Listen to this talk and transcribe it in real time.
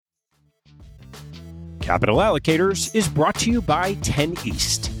Capital Allocators is brought to you by 10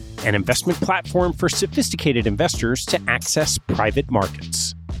 East, an investment platform for sophisticated investors to access private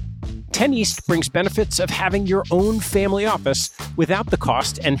markets. 10 East brings benefits of having your own family office without the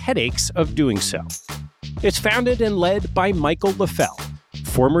cost and headaches of doing so. It's founded and led by Michael LaFell,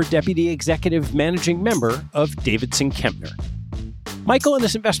 former Deputy Executive Managing Member of Davidson Kempner. Michael and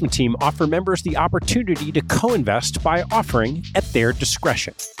his investment team offer members the opportunity to co-invest by offering at their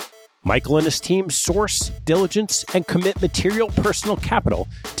discretion. Michael and his team source, diligence, and commit material personal capital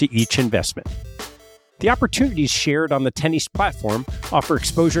to each investment. The opportunities shared on the 10 East platform offer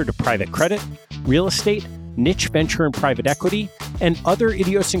exposure to private credit, real estate, niche venture and private equity, and other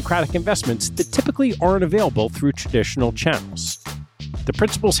idiosyncratic investments that typically aren't available through traditional channels. The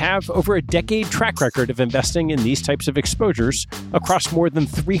principals have over a decade track record of investing in these types of exposures across more than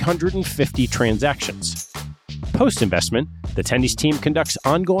 350 transactions. Post-investment, the 10 East team conducts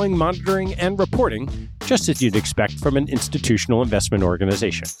ongoing monitoring and reporting, just as you'd expect from an institutional investment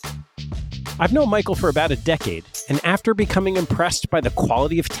organization. I've known Michael for about a decade, and after becoming impressed by the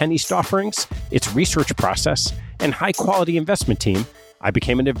quality of 10 East offerings, its research process, and high-quality investment team, I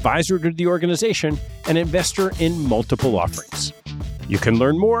became an advisor to the organization and investor in multiple offerings. You can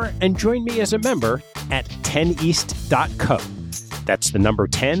learn more and join me as a member at 10east.co. That's the number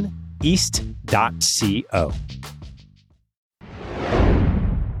 10east.co.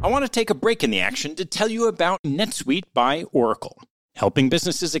 I want to take a break in the action to tell you about NetSuite by Oracle, helping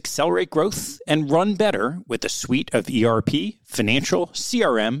businesses accelerate growth and run better with a suite of ERP, financial,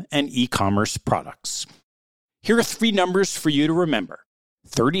 CRM, and e-commerce products. Here are three numbers for you to remember: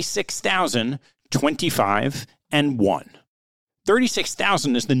 36,000, 25, and 1.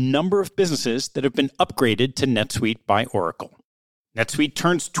 36,000 is the number of businesses that have been upgraded to NetSuite by Oracle. NetSuite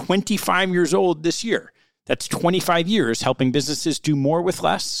turns 25 years old this year. That's 25 years helping businesses do more with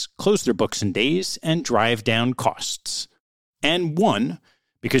less, close their books in days, and drive down costs. And 1,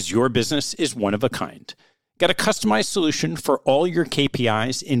 because your business is one of a kind. Get a customized solution for all your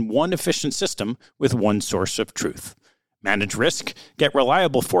KPIs in one efficient system with one source of truth. Manage risk, get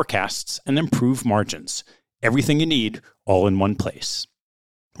reliable forecasts, and improve margins. Everything you need, all in one place.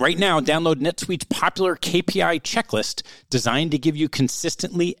 Right now, download NetSuite's popular KPI checklist designed to give you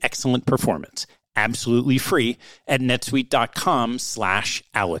consistently excellent performance, absolutely free at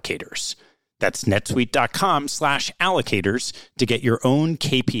netsuite.com/allocators. That's netsuite.com/allocators to get your own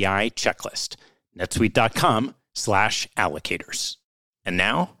KPI checklist. netsuite.com/allocators. And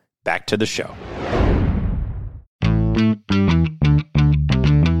now, back to the show.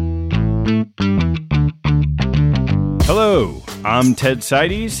 Hello, I'm Ted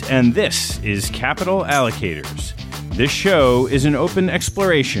Seides, and this is Capital Allocators. This show is an open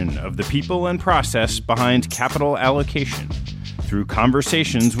exploration of the people and process behind capital allocation. Through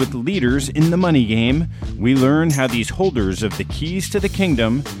conversations with leaders in the money game, we learn how these holders of the keys to the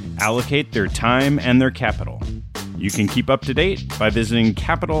kingdom allocate their time and their capital. You can keep up to date by visiting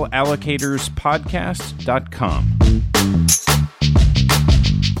capitalallocatorspodcast.com.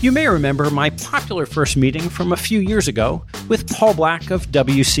 You may remember my popular first meeting from a few years ago with Paul Black of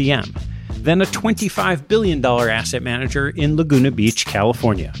WCM, then a $25 billion asset manager in Laguna Beach,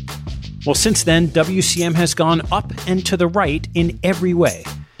 California. Well, since then, WCM has gone up and to the right in every way.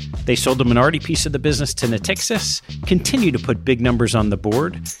 They sold a minority piece of the business to Natixis, continue to put big numbers on the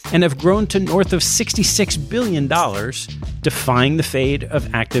board, and have grown to north of $66 billion, defying the fade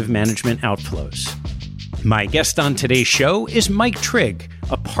of active management outflows. My guest on today's show is Mike Trigg,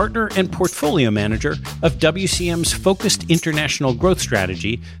 a partner and portfolio manager of WCM's focused international growth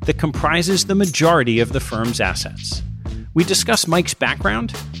strategy that comprises the majority of the firm's assets. We discuss Mike's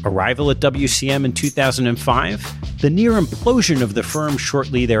background, arrival at WCM in 2005, the near implosion of the firm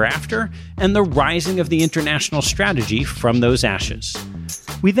shortly thereafter, and the rising of the international strategy from those ashes.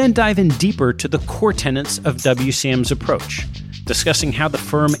 We then dive in deeper to the core tenets of WCM's approach, discussing how the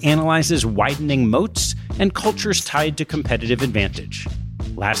firm analyzes widening moats and cultures tied to competitive advantage.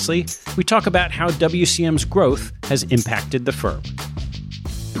 Lastly, we talk about how WCM's growth has impacted the firm.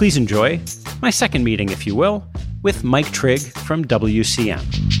 Please enjoy my second meeting, if you will, with Mike Trigg from WCM.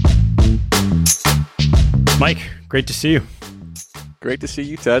 Mike, great to see you. Great to see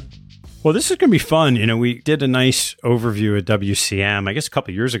you, Ted. Well, this is going to be fun. You know, we did a nice overview at WCM, I guess a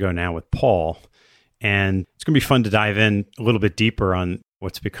couple of years ago now with Paul, and it's going to be fun to dive in a little bit deeper on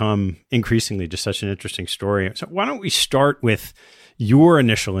what's become increasingly just such an interesting story. So why don't we start with your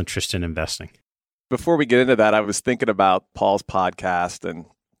initial interest in investing? Before we get into that, I was thinking about Paul's podcast and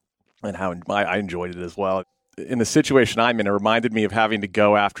how I enjoyed it as well. In the situation I'm in, it reminded me of having to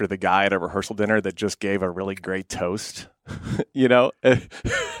go after the guy at a rehearsal dinner that just gave a really great toast. You know,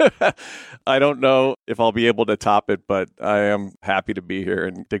 I don't know if I'll be able to top it, but I am happy to be here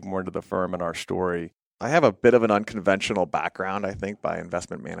and dig more into the firm and our story. I have a bit of an unconventional background, I think, by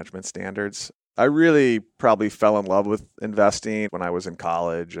investment management standards. I really probably fell in love with investing when I was in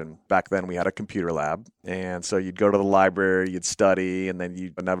college. And back then we had a computer lab. And so you'd go to the library, you'd study, and then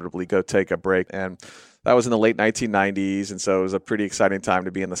you'd inevitably go take a break. And that was in the late 1990s. And so it was a pretty exciting time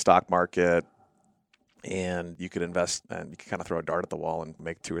to be in the stock market. And you could invest and you could kind of throw a dart at the wall and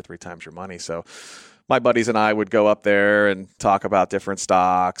make 2 or 3 times your money. So my buddies and I would go up there and talk about different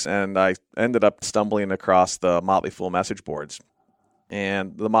stocks. And I ended up stumbling across the Motley Fool message boards.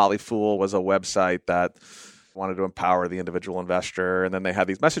 And the Motley Fool was a website that wanted to empower the individual investor. And then they had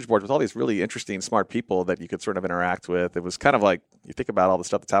these message boards with all these really interesting, smart people that you could sort of interact with. It was kind of like, you think about all the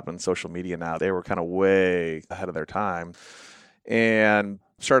stuff that's happening in social media now, they were kind of way ahead of their time. And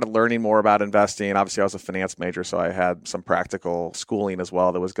started learning more about investing. Obviously, I was a finance major, so I had some practical schooling as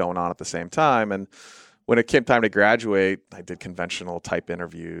well that was going on at the same time. And when it came time to graduate, I did conventional type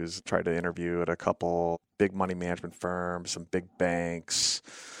interviews, tried to interview at a couple big money management firms, some big banks.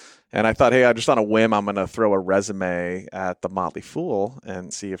 And I thought, hey, I just on a whim, I'm going to throw a resume at the Motley Fool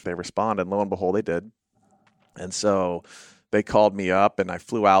and see if they respond. And lo and behold, they did. And so they called me up and I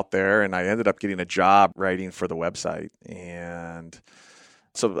flew out there and I ended up getting a job writing for the website. And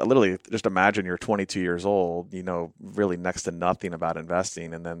so literally just imagine you're 22 years old, you know, really next to nothing about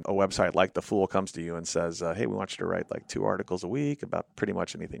investing. And then a website like The Fool comes to you and says, hey, we want you to write like 2 articles a week about pretty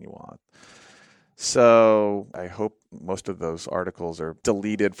much anything you want. So I hope most of those articles are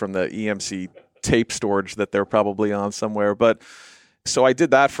deleted from the EMC tape storage that they're probably on somewhere. But so I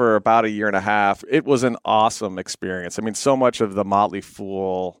did that for about 1.5 years. It was an awesome experience. I mean, so much of the Motley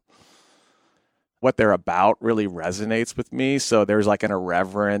Fool, what they're about really resonates with me. So there's like an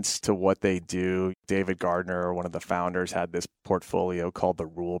irreverence to what they do. David Gardner, one of the founders, had this portfolio called The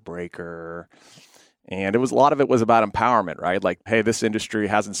Rule Breaker. And a lot of it was about empowerment, right? Like, hey, this industry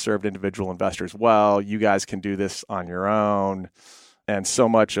hasn't served individual investors well. You guys can do this on your own. And so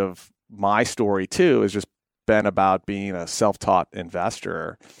much of my story, too, has just been about being a self-taught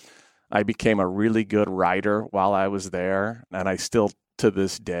investor. I became a really good writer while I was there. And I still, to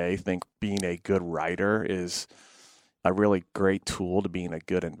this day, think being a good writer is a really great tool to being a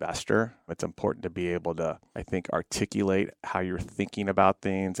good investor. It's important to be able to, I think, articulate how you're thinking about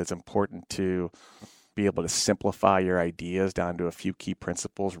things. It's important to be able to simplify your ideas down to a few key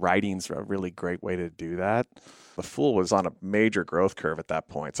principles. Writing's a really great way to do that. The Fool was on a major growth curve at that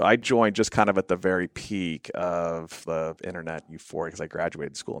point. So I joined just kind of at the very peak of the internet euphoria because I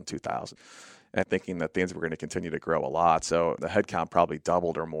graduated school in 2000 and thinking that things were going to continue to grow a lot. So the headcount probably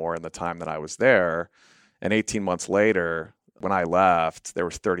doubled or more in the time that I was there. And 18 months later, when I left, there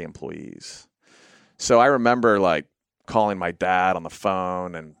was 30 employees. So I remember like calling my dad on the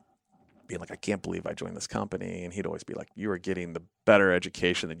phone and being like, I can't believe I joined this company. And he'd always be like, you are getting the better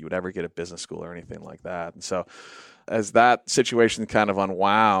education than you would ever get at business school or anything like that. And so as that situation kind of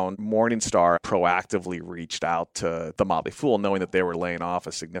unwound, Morningstar proactively reached out to the Motley Fool, knowing that they were laying off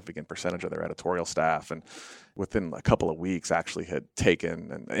a significant percentage of their editorial staff. And within a couple of weeks, actually had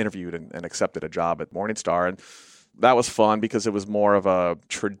taken and interviewed and accepted a job at Morningstar. And that was fun because it was more of a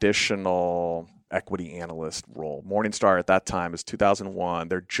traditional equity analyst role. Morningstar at that time is 2001.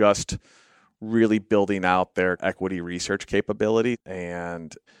 They're just really building out their equity research capability.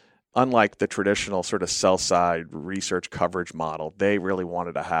 And unlike the traditional sort of sell-side research coverage model, they really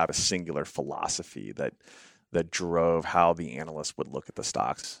wanted to have a singular philosophy that drove how the analysts would look at the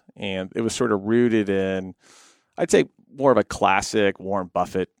stocks. And it was sort of rooted in, I'd say, more of a classic Warren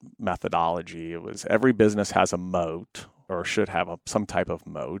Buffett methodology. It was every business has a moat or should have some type of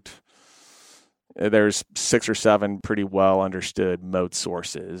moat. There's 6 or 7 pretty well understood moat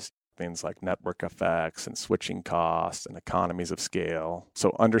sources, things like network effects and switching costs and economies of scale.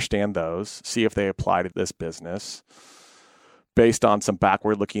 So understand those, see if they apply to this business. Based on some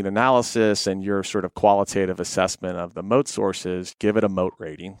backward-looking analysis and your sort of qualitative assessment of the moat sources, give it a moat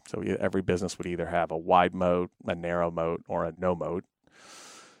rating. So every business would either have a wide moat, a narrow moat, or a no moat.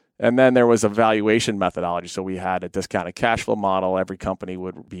 And then there was a valuation methodology. So we had a discounted cash flow model. Every company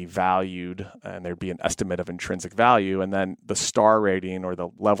would be valued, and there'd be an estimate of intrinsic value. And then the star rating or the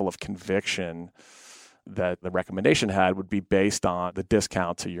level of conviction that the recommendation had would be based on the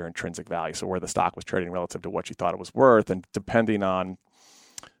discount to your intrinsic value. So where the stock was trading relative to what you thought it was worth. And depending on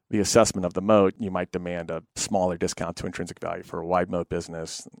the assessment of the moat, you might demand a smaller discount to intrinsic value for a wide moat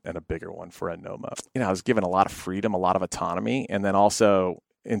business and a bigger one for a no moat. I was given a lot of freedom, a lot of autonomy, and then also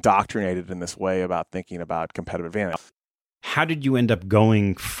indoctrinated in this way about thinking about competitive advantage. How did you end up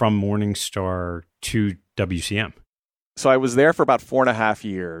going from Morningstar to WCM? So I was there for about 4.5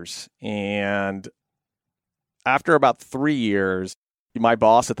 years. And after about 3 years, my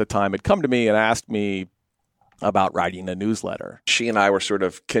boss at the time had come to me and asked me about writing a newsletter. She and I were sort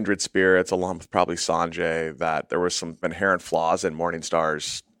of kindred spirits, along with probably Sanjay, that there was some inherent flaws in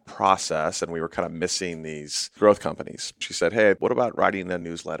Morningstar's process, and we were kind of missing these growth companies. She said, hey, what about writing a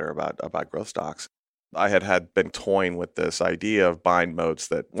newsletter about growth stocks? I had been toying with this idea of buying moats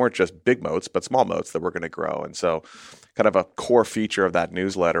that weren't just big moats, but small moats that were going to grow. And so kind of a core feature of that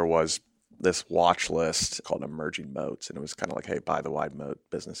newsletter was this watch list called Emerging Moats. And it was kind of like, hey, buy the wide moat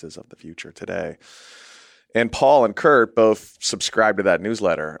businesses of the future today. And Paul and Kurt both subscribed to that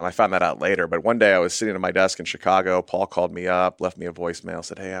newsletter. And I found that out later. But one day I was sitting at my desk in Chicago. Paul called me up, left me a voicemail,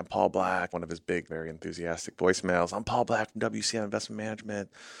 said, hey, I'm Paul Black, one of his big, very enthusiastic voicemails. I'm Paul Black from WCM Investment Management.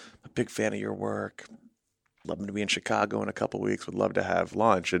 I'm a big fan of your work. Love to be in Chicago in a couple of weeks. Would love to have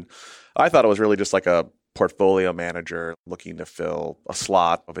lunch. And I thought it was really just like a portfolio manager looking to fill a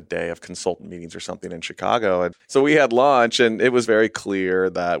slot of a day of consultant meetings or something in Chicago. And so we had lunch, and it was very clear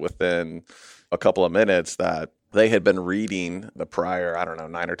that within a couple of minutes that they had been reading the prior,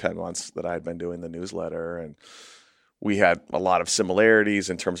 9 or 10 months that I had been doing the newsletter. And we had a lot of similarities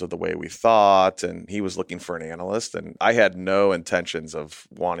in terms of the way we thought. And he was looking for an analyst. And I had no intentions of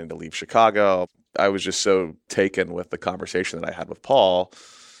wanting to leave Chicago. I was just so taken with the conversation that I had with Paul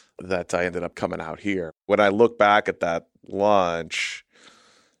that I ended up coming out here. When I look back at that lunch,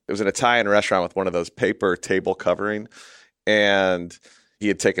 it was an Italian restaurant with one of those paper table covering. And he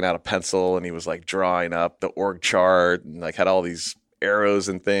had taken out a pencil and he was like drawing up the org chart and like had all these arrows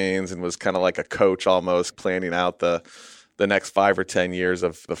and things and was kind of like a coach almost planning out the next 5 or 10 years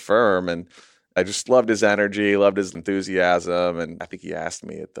of the firm. And I just loved his energy, loved his enthusiasm. And I think he asked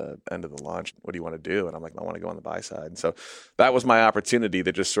me at the end of the lunch, what do you want to do? And I'm like, I want to go on the buy side. And so that was my opportunity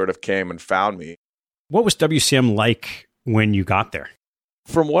that just sort of came and found me. What was WCM like when you got there?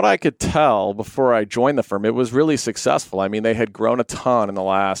 From what I could tell before I joined the firm, it was really successful. I mean, they had grown a ton in the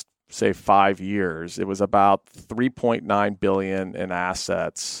last, say, 5 years. It was about $3.9 billion in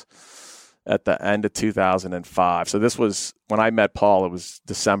assets at the end of 2005. So this was, when I met Paul, it was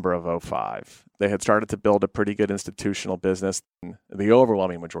December of 2005. They had started to build a pretty good institutional business. The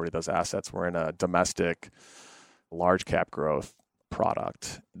overwhelming majority of those assets were in a domestic large cap growth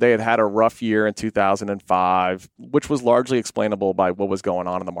product. They had a rough year in 2005, which was largely explainable by what was going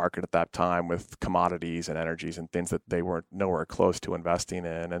on in the market at that time with commodities and energies and things that they weren't nowhere close to investing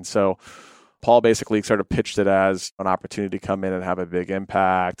in. And so Paul basically sort of pitched it as an opportunity to come in and have a big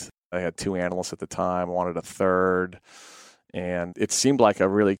impact. They had 2 analysts at the time, wanted a third. And it seemed like a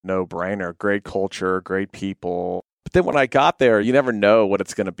really no-brainer. Great culture, great people. But then when I got there, you never know what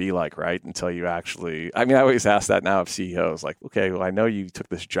it's going to be like, right? Until you actually, I always ask that now of CEOs, like, okay, well, I know you took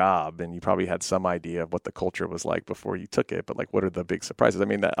this job and you probably had some idea of what the culture was like before you took it, but like, what are the big surprises?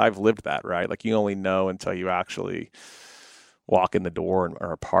 I've lived that, right? Like you only know until you actually walk in the door and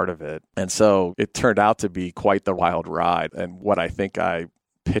are a part of it. And so it turned out to be quite the wild ride. And what I think I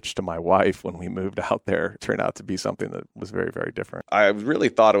pitched to my wife when we moved out there turned out to be something that was very, very different. I really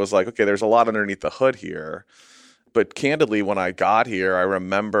thought it was like, okay, there's a lot underneath the hood here. But candidly, when I got here, I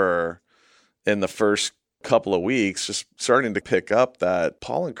remember in the first couple of weeks just starting to pick up that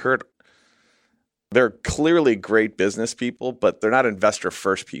Paul and Kurt, they're clearly great business people, but they're not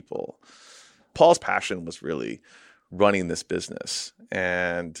investor-first people. Paul's passion was really running this business.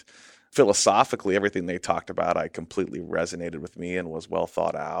 And philosophically, everything they talked about, I completely resonated with me and was well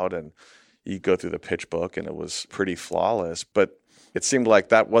thought out. And you go through the pitch book and it was pretty flawless. But it seemed like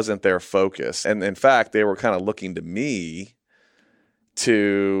that wasn't their focus. And in fact, they were kind of looking to me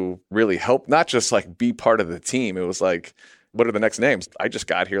to really help, not just like be part of the team. It was like, what are the next names? I just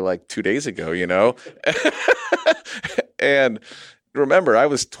got here like 2 days ago, you know? And remember, I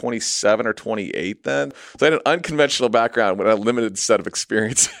was 27 or 28 then. So I had an unconventional background with a limited set of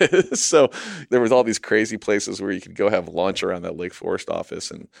experiences. So there was all these crazy places where you could go have lunch around that Lake Forest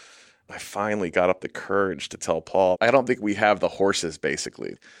office. And I finally got up the courage to tell Paul, I don't think we have the horses,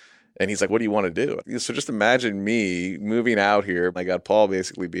 basically. And he's like, what do you want to do? So just imagine me moving out here. I got Paul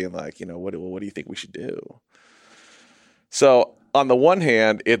basically being like, what do you think we should do? So on the one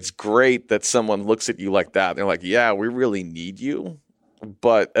hand, it's great that someone looks at you like that. They're like, yeah, we really need you.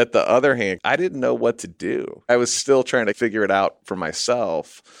 But at the other hand, I didn't know what to do. I was still trying to figure it out for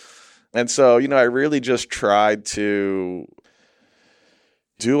myself. And so, I really just tried to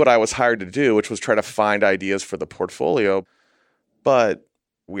do what I was hired to do, which was try to find ideas for the portfolio. But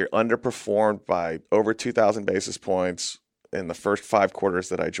we're underperformed by over 2,000 basis points in the first 5 quarters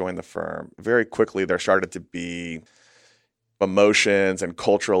that I joined the firm. Very quickly, there started to be emotions and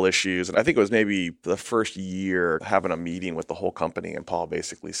cultural issues. And I think it was maybe the first year having a meeting with the whole company and Paul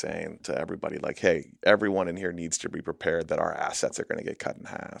basically saying to everybody like, hey, everyone in here needs to be prepared that our assets are going to get cut in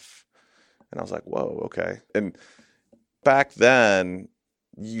half. And I was like, whoa, okay. And back then,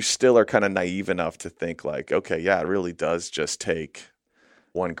 you still are kind of naive enough to think like, okay, yeah, it really does just take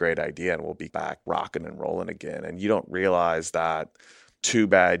one great idea and we'll be back rocking and rolling again. And you don't realize that 2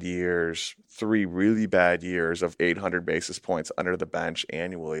 bad years, 3 really bad years of 800 basis points under the bench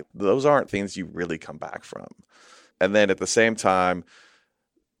annually, those aren't things you really come back from. And then at the same time,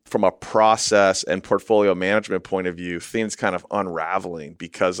 from a process and portfolio management point of view, things kind of unraveling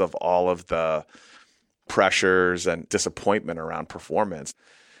because of all of the pressures and disappointment around performance.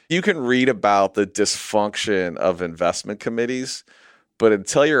 You can read about the dysfunction of investment committees, but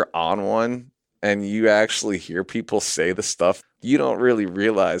until you're on one and you actually hear people say the stuff, you don't really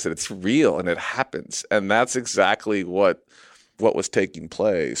realize that it's real and it happens. And that's exactly what was taking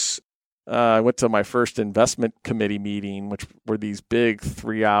place. I went to my first investment committee meeting, which were these big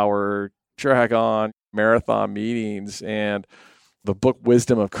 3-hour drag-on marathon meetings. And the book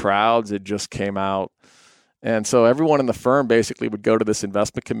Wisdom of Crowds had just came out. And so everyone in the firm basically would go to this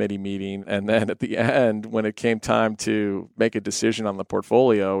investment committee meeting. And then at the end, when it came time to make a decision on the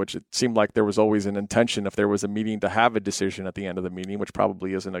portfolio, which it seemed like there was always an intention if there was a meeting to have a decision at the end of the meeting, which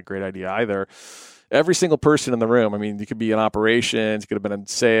probably isn't a great idea either. Every single person in the room, I mean, you could be in operations, you could have been in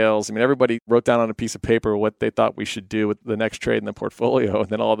sales. I mean, everybody wrote down on a piece of paper what they thought we should do with the next trade in the portfolio. And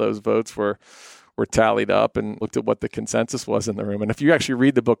then all those votes were tallied up and looked at what the consensus was in the room. And if you actually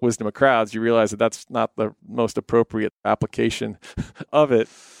read the book Wisdom of Crowds, you realize that that's not the most appropriate application of it.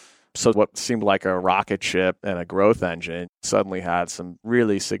 So what seemed like a rocket ship and a growth engine suddenly had some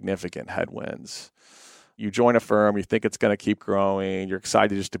really significant headwinds. You join a firm, you think it's going to keep growing, you're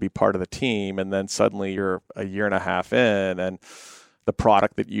excited just to be part of the team, and then suddenly you're a year and a half in, and the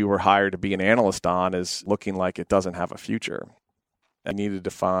product that you were hired to be an analyst on is looking like it doesn't have a future. I needed to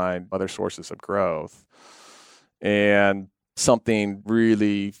find other sources of growth. And something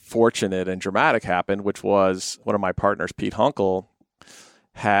really fortunate and dramatic happened, which was one of my partners, Pete Hunkel,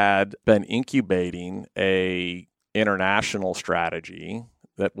 had been incubating a international strategy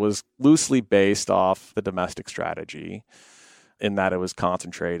that was loosely based off the domestic strategy, in that it was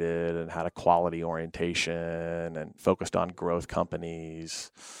concentrated and had a quality orientation and focused on growth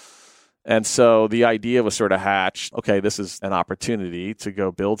companies. And so the idea was sort of hatched, okay, this is an opportunity to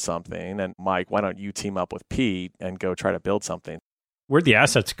go build something. And Mike, why don't you team up with Pete and go try to build something? Where'd the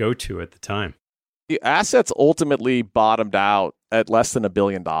assets go to at the time? The assets ultimately bottomed out at less than $1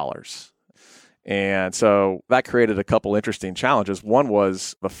 billion. And so that created a couple interesting challenges. One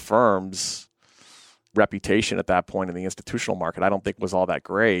was the firm's reputation at that point in the institutional market, I don't think was all that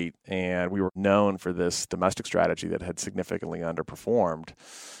great. And we were known for this domestic strategy that had significantly underperformed.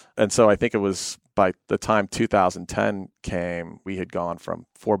 And so I think it was by the time 2010 came, we had gone from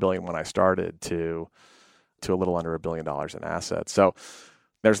 $4 billion when I started to a little under $1 billion in assets. So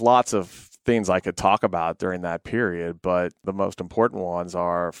there's lots of things I could talk about during that period, but the most important ones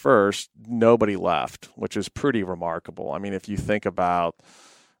are, first, nobody left, which is pretty remarkable. I mean, if you think about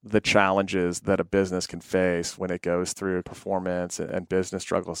the challenges that a business can face when it goes through performance and business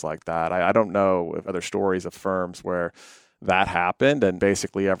struggles like that, I don't know if other stories of firms where that happened and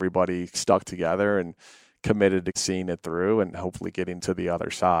basically everybody stuck together and committed to seeing it through and hopefully getting to the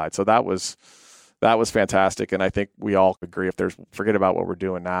other side. So that was fantastic. And I think we all agree, forget about what we're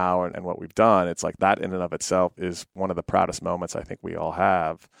doing now and what we've done, it's like that in and of itself is one of the proudest moments I think we all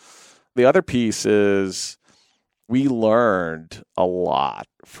have. The other piece is we learned a lot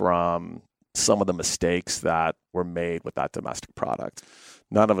from some of the mistakes that were made with that domestic product.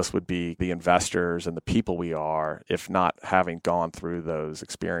 None of us would be the investors and the people we are if not having gone through those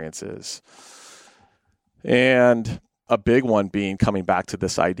experiences. And a big one being coming back to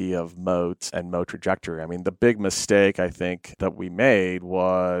this idea of moats and moat trajectory. I mean, the big mistake I think that we made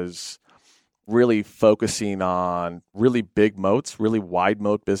was really focusing on really big moats, really wide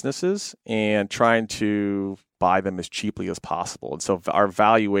moat businesses, and trying to buy them as cheaply as possible. And so our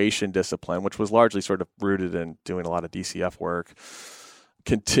valuation discipline, which was largely sort of rooted in doing a lot of DCF work,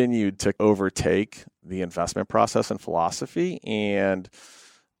 continued to overtake the investment process and philosophy. And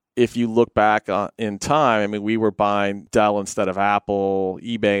if you look back in time, I mean, we were buying Dell instead of Apple,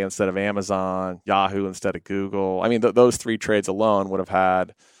 eBay instead of Amazon, Yahoo instead of Google. I mean, those three trades alone would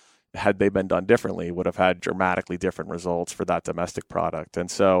have had they been done differently, would have had dramatically different results for that domestic product. And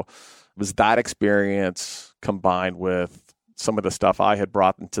so it was that experience combined with some of the stuff I had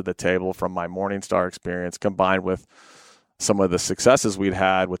brought into the table from my Morningstar experience, combined with some of the successes we'd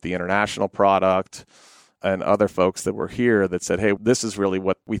had with the international product and other folks that were here that said, hey, this is really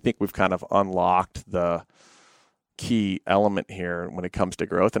what we think we've kind of unlocked the key element here when it comes to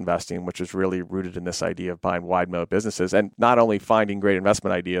growth investing, which is really rooted in this idea of buying wide moat businesses and not only finding great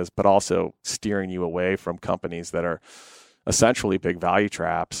investment ideas, but also steering you away from companies that are essentially big value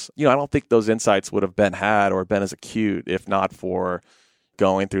traps. I don't think those insights would have been had or been as acute if not for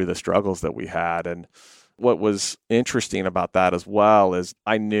going through the struggles that we had. And what was interesting about that as well is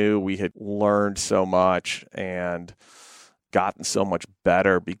I knew we had learned so much and gotten so much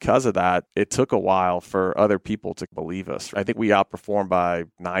better because of that. It took a while for other people to believe us. I think we outperformed by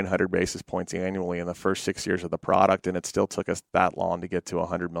 900 basis points annually in the first 6 years of the product, and it still took us that long to get to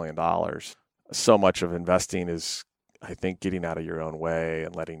 $100 million. So much of investing is, I think, getting out of your own way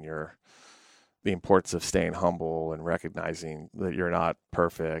and letting the importance of staying humble and recognizing that you're not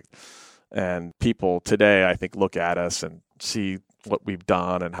perfect. And people today, I think, look at us and see what we've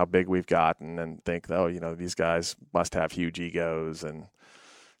done and how big we've gotten and think, oh, these guys must have huge egos and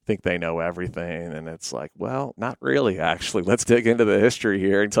think they know everything. And it's like, well, not really, actually. Let's dig into the history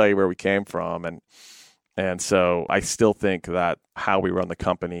here and tell you where we came from. And so I still think that how we run the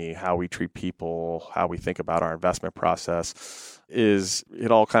company, how we treat people, how we think about our investment process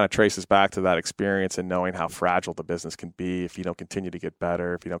it all kind of traces back to that experience and knowing how fragile the business can be if you don't continue to get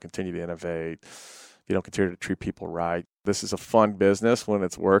better, if you don't continue to innovate, if you don't continue to treat people right. This is a fun business when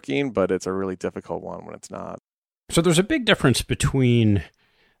it's working, but it's a really difficult one when it's not. So there's a big difference between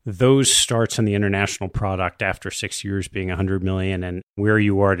those starts in the international product after 6 years being 100 million and where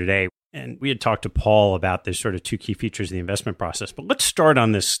you are today. And we had talked to Paul about the sort of two key features of the investment process. But let's start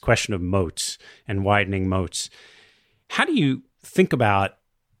on this question of moats and widening moats. How do you think about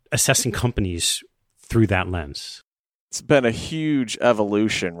assessing companies through that lens? It's been a huge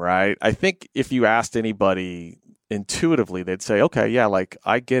evolution, right? I think if you asked anybody intuitively, they'd say, okay, yeah,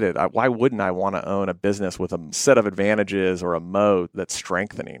 I get it. Why wouldn't I want to own a business with a set of advantages or a moat that's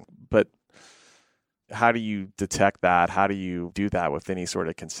strengthening? But how do you detect that? How do you do that with any sort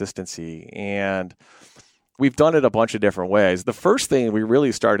of consistency? And we've done it a bunch of different ways. The first thing we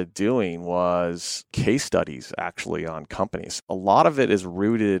really started doing was case studies, actually, on companies. A lot of it is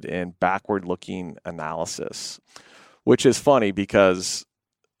rooted in backward-looking analysis, which is funny because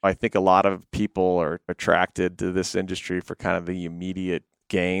I think a lot of people are attracted to this industry for kind of the immediate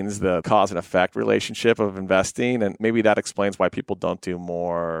gains, the cause and effect relationship of investing. And maybe that explains why people don't do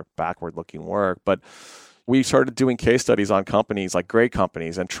more backward-looking work. But we started doing case studies on companies, like great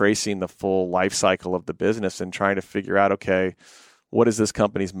companies, and tracing the full life cycle of the business and trying to figure out, okay, what is this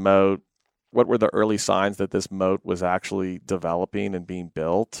company's moat? What were the early signs that this moat was actually developing and being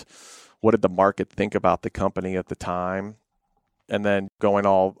built? What did the market think about the company at the time? And then going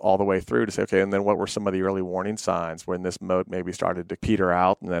all the way through to say, okay, and then what were some of the early warning signs when this moat maybe started to peter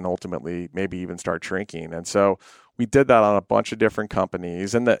out and then ultimately maybe even start shrinking? And so we did that on a bunch of different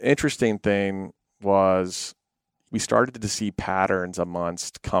companies. And the interesting thing was we started to see patterns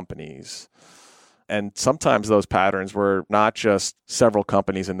amongst companies. And sometimes those patterns were not just several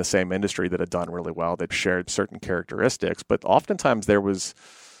companies in the same industry that had done really well, that shared certain characteristics, but oftentimes there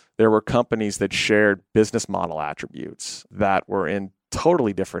were companies that shared business model attributes that were in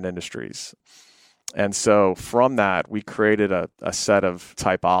totally different industries. And so from that, we created a set of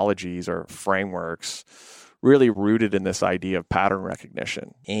typologies or frameworks really rooted in this idea of pattern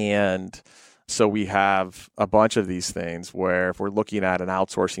recognition. And so we have a bunch of these things where if we're looking at an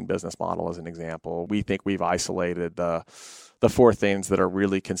outsourcing business model as an example, we think we've isolated the four things that are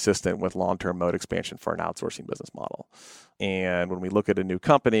really consistent with long-term moat expansion for an outsourcing business model. And when we look at a new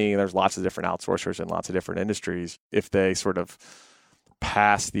company, there's lots of different outsourcers in lots of different industries. If they sort of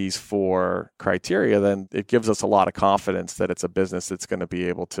pass these four criteria, then it gives us a lot of confidence that it's a business that's going to be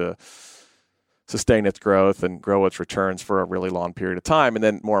able to sustain its growth and grow its returns for a really long period of time. And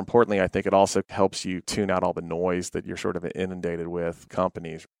then more importantly, I think it also helps you tune out all the noise that you're sort of inundated with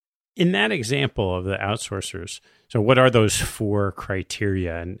companies. In that example of the outsourcers, so what are those four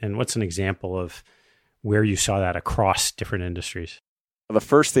criteria and what's an example of where you saw that across different industries? The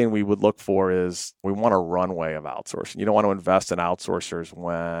first thing we would look for is we want a runway of outsourcing. You don't want to invest in outsourcers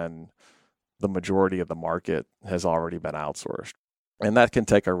when the majority of the market has already been outsourced. And that can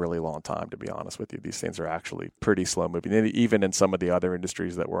take a really long time, to be honest with you. These things are actually pretty slow moving. And even in some of the other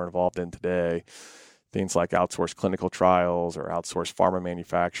industries that we're involved in today, things like outsourced clinical trials or outsourced pharma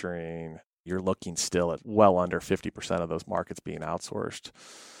manufacturing, you're looking still at well under 50% of those markets being outsourced.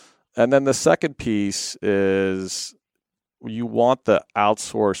 And then the second piece is you want the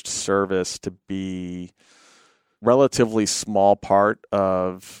outsourced service to be relatively small part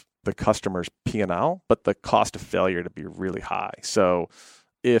of the customer's P&L, but the cost of failure to be really high. So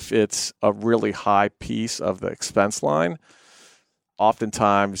if it's a really high piece of the expense line,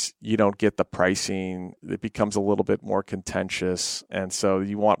 oftentimes you don't get the pricing. It becomes a little bit more contentious. And so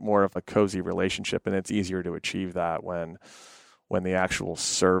you want more of a cozy relationship, and it's easier to achieve that when the actual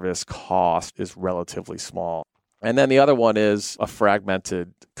service cost is relatively small. And then the other one is a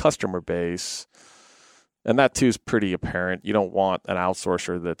fragmented customer base. And that too is pretty apparent. You don't want an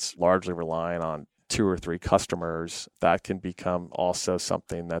outsourcer that's largely relying on 2 or 3 customers. That can become also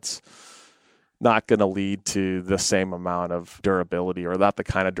something that's not going to lead to the same amount of durability, or not the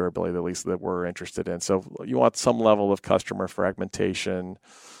kind of durability at least that we're interested in. So you want some level of customer fragmentation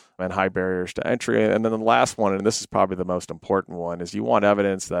and high barriers to entry. And then the last one, and this is probably the most important one, is you want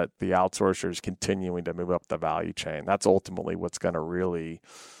evidence that the outsourcer is continuing to move up the value chain. That's ultimately what's going to really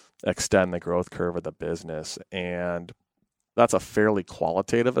extend the growth curve of the business. And that's a fairly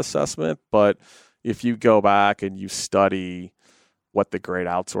qualitative assessment. But if you go back and you study what the great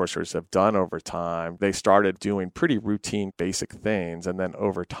outsourcers have done over time, they started doing pretty routine, basic things. And then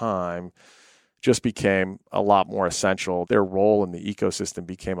over time, just became a lot more essential. Their role in the ecosystem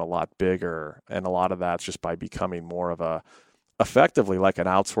became a lot bigger. And a lot of that's just by becoming more of effectively like an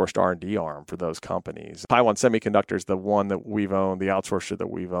outsourced R&D arm for those companies. Taiwan Semiconductor is the one that we've owned, the outsourcer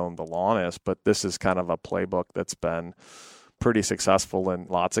that we've owned the longest, but this is kind of a playbook that's been pretty successful in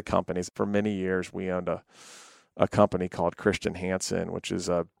lots of companies. For many years, we owned a company called Christian Hansen, which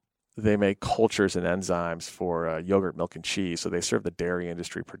is they make cultures and enzymes for yogurt, milk, and cheese. So they serve the dairy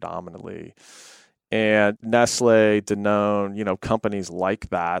industry predominantly. And Nestle, Danone, companies like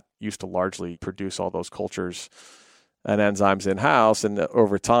that used to largely produce all those cultures and enzymes in-house. And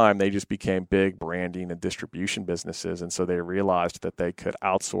over time, they just became big branding and distribution businesses. And so they realized that they could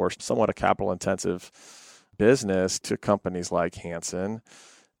outsource somewhat a capital-intensive business to companies like Hansen.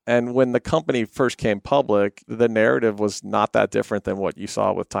 And when the company first came public, the narrative was not that different than what you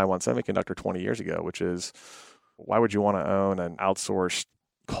saw with Taiwan Semiconductor 20 years ago, which is, why would you want to own an outsourced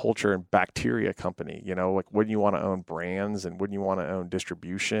culture and bacteria company? Wouldn't you want to own brands, and wouldn't you want to own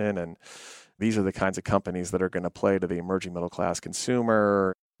distribution? And these are the kinds of companies that are going to play to the emerging middle class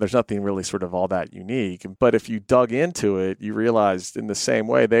consumer. There's nothing really sort of all that unique. But if you dug into it, you realized in the same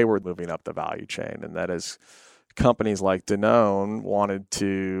way they were moving up the value chain. And that is, companies like Danone wanted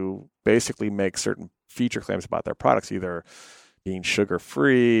to basically make certain feature claims about their products, either being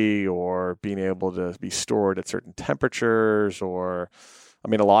sugar-free or being able to be stored at certain temperatures, or,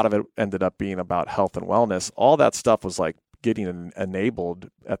 a lot of it ended up being about health and wellness. All that stuff was like getting enabled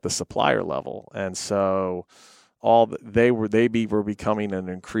at the supplier level. And so they were becoming an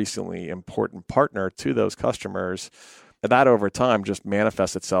increasingly important partner to those customers. And that over time just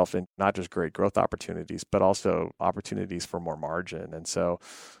manifests itself in not just great growth opportunities, but also opportunities for more margin. And so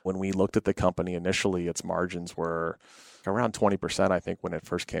when we looked at the company initially, its margins were around 20%, I think, when it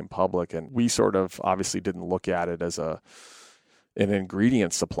first came public. And we sort of obviously didn't look at it as an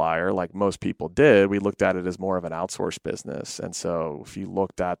ingredient supplier like most people did. We looked at it as more of an outsourced business. And so if you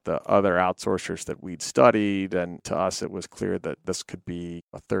looked at the other outsourcers that we'd studied, and to us, it was clear that this could be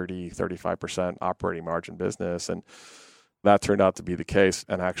a 30-35% operating margin business. And that turned out to be the case,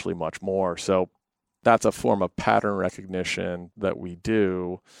 and actually much more. So that's a form of pattern recognition that we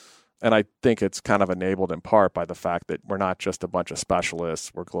do. And I think it's kind of enabled in part by the fact that we're not just a bunch of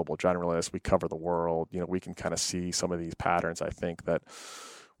specialists. We're global generalists. We cover the world. We can kind of see some of these patterns, I think, that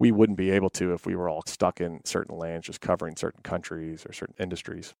we wouldn't be able to if we were all stuck in certain lanes, just covering certain countries or certain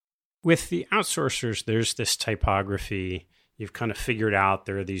industries. With the outsourcers, there's this typography. You've kind of figured out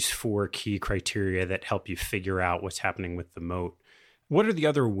there are these 4 key criteria that help you figure out what's happening with the moat. What are the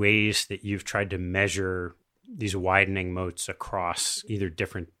other ways that you've tried to measure these widening moats across either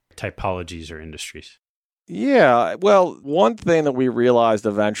different typologies or industries? Yeah, well, one thing that we realized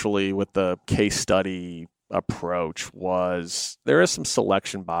eventually with the case study approach was there is some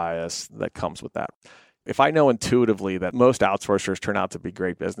selection bias that comes with that. If I know intuitively that most outsourcers turn out to be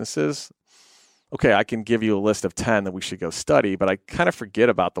great businesses, okay, I can give you a list of 10 that we should go study, but I kind of forget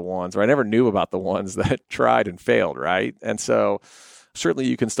about the ones, or I never knew about the ones that tried and failed, right? And so certainly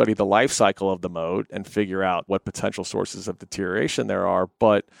you can study the life cycle of the moat and figure out what potential sources of deterioration there are,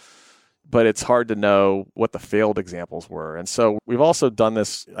 but it's hard to know what the failed examples were. And so we've also done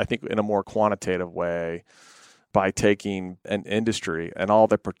this, I think, in a more quantitative way by taking an industry and all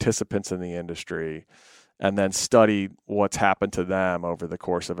the participants in the industry and then study what's happened to them over the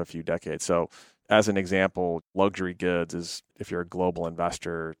course of a few decades. So as an example, luxury goods is, if you're a global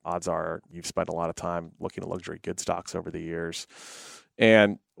investor, odds are you've spent a lot of time looking at luxury goods stocks over the years.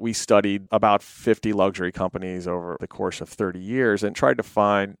 And we studied about 50 luxury companies over the course of 30 years and tried to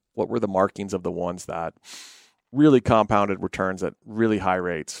find what were the markings of the ones that really compounded returns at really high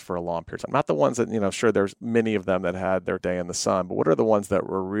rates for a long period of time. Not the ones that, sure, there's many of them that had their day in the sun, but what are the ones that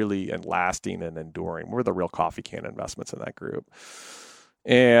were really lasting and enduring? What were the real coffee can investments in that group?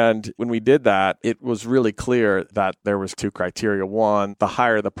 And when we did that, it was really clear that there was two criteria. One, the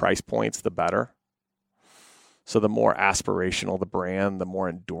higher the price points, the better. So the more aspirational the brand, the more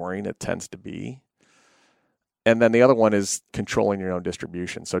enduring it tends to be. And then the other one is controlling your own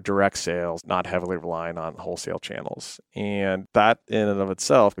distribution. So direct sales, not heavily relying on wholesale channels. And that in and of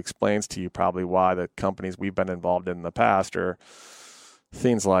itself explains to you probably why the companies we've been involved in the past are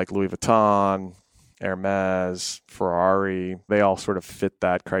things like Louis Vuitton, Hermes, Ferrari. They all sort of fit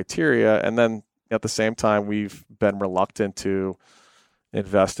that criteria. And then at the same time, we've been reluctant to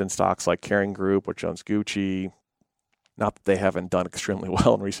invest in stocks like Kering Group, which owns Gucci. Not that they haven't done extremely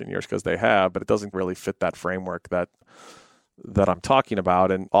well in recent years, because they have, but it doesn't really fit that framework that I'm talking about.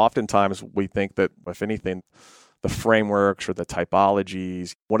 And oftentimes we think that, if anything, the frameworks or the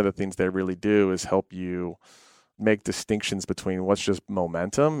typologies, one of the things they really do is help you make distinctions between what's just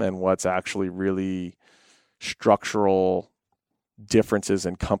momentum and what's actually really structural differences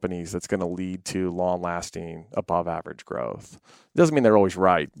in companies that's going to lead to long-lasting, above-average growth. It doesn't mean they're always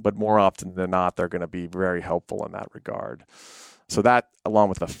right, but more often than not, they're going to be very helpful in that regard. So that, along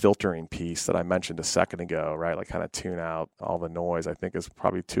with the filtering piece that I mentioned a second ago, right, like kind of tune out all the noise, I think is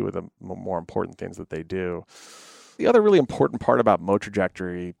probably two of the more important things that they do. The other really important part about Moat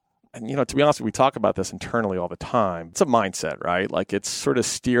Trajectory, and, to be honest, we talk about this internally all the time. It's a mindset, right? Like, it sort of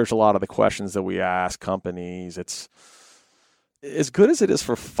steers a lot of the questions that we ask companies. It's as good as it is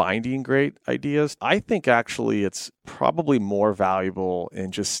for finding great ideas. I think actually it's probably more valuable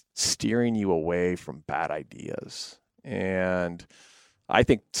in just steering you away from bad ideas. And I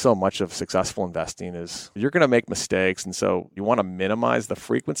think so much of successful investing is you're going to make mistakes. And so you want to minimize the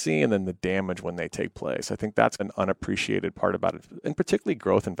frequency and then the damage when they take place. I think that's an unappreciated part about it, and particularly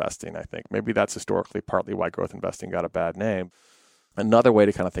growth investing, I think. Maybe that's historically partly why growth investing got a bad name. Another way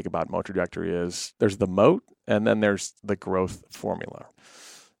to kind of think about moat trajectory is there's the moat and then there's the growth formula.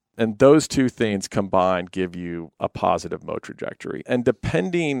 And those two things combined give you a positive moat trajectory. And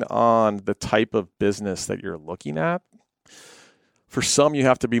depending on the type of business that you're looking at, for some, you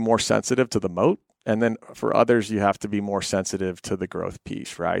have to be more sensitive to the moat. And then for others, you have to be more sensitive to the growth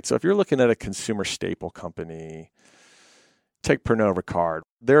piece, right? So if you're looking at a consumer staple company, take Pernod Ricard.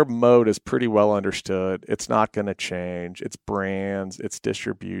 Their moat is pretty well understood. It's not going to change. It's brands, it's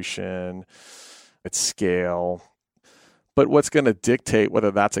distribution, it's scale. But what's going to dictate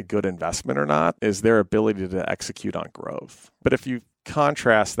whether that's a good investment or not is their ability to execute on growth. But if you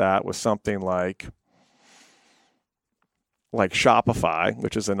contrast that with something like Shopify,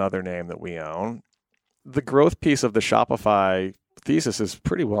 which is another name that we own, the growth piece of the Shopify thesis is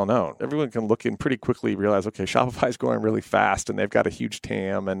pretty well known. Everyone can look and pretty quickly realize, okay, Shopify is growing really fast and they've got a huge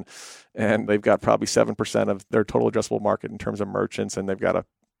TAM and they've got probably 7% of their total addressable market in terms of merchants, and they've got a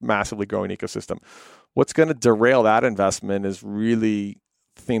massively growing ecosystem. What's going to derail that investment is really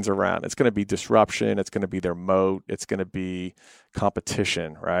things around. It's going to be disruption. It's going to be their moat. It's going to be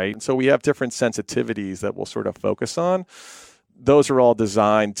competition, right? And so we have different sensitivities that we'll sort of focus on. Those are all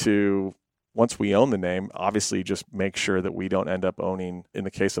designed to, once we own the name, obviously just make sure that we don't end up owning, in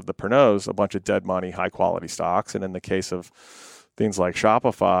the case of the Pernots, a bunch of dead money, high quality stocks. And in the case of things like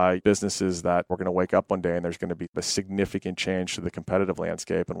Shopify, businesses that we're going to wake up one day and there's going to be a significant change to the competitive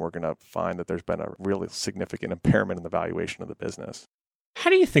landscape, and we're going to find that there's been a really significant impairment in the valuation of the business. How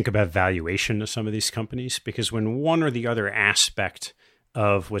do you think about valuation of some of these companies? Because when one or the other aspect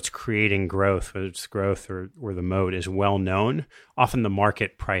of what's creating growth, whether it's growth or the moat, is well known, often the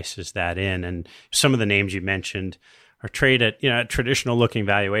market prices that in. And some of the names you mentioned are traded at traditional looking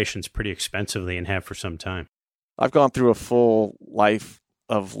valuations pretty expensively and have for some time. I've gone through a full life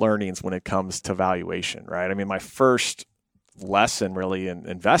of learnings when it comes to valuation, right? I mean, my first lesson really in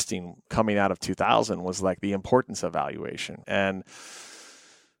investing coming out of 2000 was like the importance of valuation. And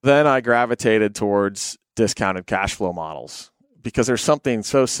then I gravitated towards discounted cash flow models because there's something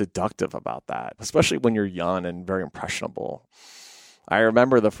so seductive about that, especially when you're young and very impressionable. I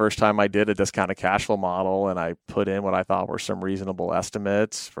remember the first time I did a discounted cash flow model and I put in what I thought were some reasonable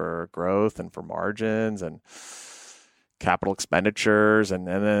estimates for growth and for margins and capital expenditures. And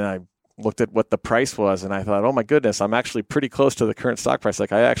then I looked at what the price was and I thought, oh my goodness, I'm actually pretty close to the current stock price.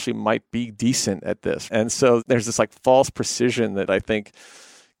 Like I actually might be decent at this. And so there's this like false precision that I think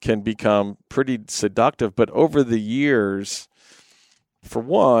can become pretty seductive. But over the years, for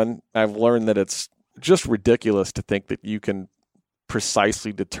one, I've learned that it's just ridiculous to think that you can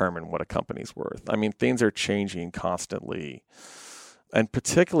precisely determine what a company's worth. I mean, things are changing constantly. And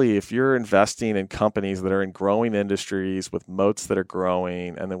particularly if you're investing in companies that are in growing industries with moats that are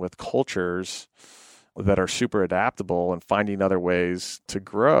growing and then with cultures that are super adaptable and finding other ways to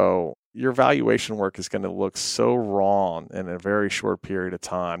grow, your valuation work is going to look so wrong in a very short period of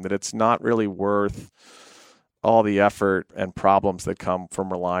time that it's not really worth all the effort and problems that come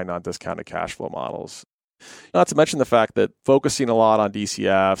from relying on discounted cash flow models. Not to mention the fact that focusing a lot on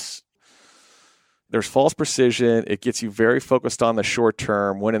DCFs, there's false precision. It gets you very focused on the short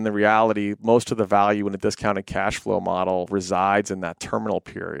term, when in the reality, most of the value in a discounted cash flow model resides in that terminal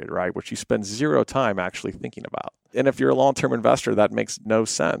period, right? Which you spend zero time actually thinking about. And if you're a long-term investor, that makes no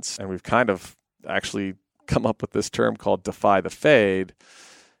sense. And we've kind of actually come up with this term called defy the fade.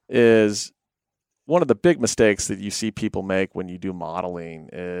 Is one of the big mistakes that you see people make when you do modeling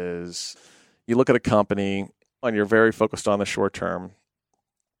is you look at a company and you're very focused on the short term,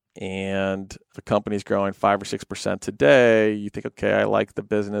 and the company's growing 5 or 6% today. You think, okay, I like the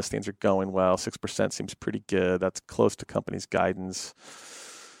business. Things are going well. 6% seems pretty good. That's close to company's guidance.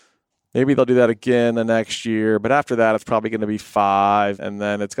 Maybe they'll do that again the next year, but after that, it's probably going to be 5, and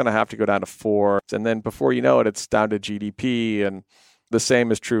then it's going to have to go down to 4. And then before you know it, it's down to GDP. And the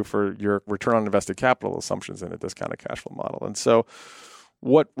same is true for your return on invested capital assumptions in a discounted cash flow model. And so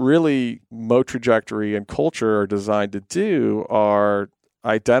what really moat trajectory and culture are designed to do are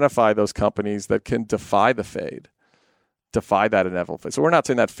identify those companies that can defy the fade, defy that inevitable fade. So we're not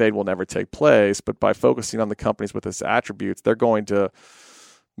saying that fade will never take place, but by focusing on the companies with its attributes, they're going to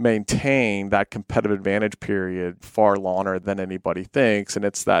maintain that competitive advantage period far longer than anybody thinks. And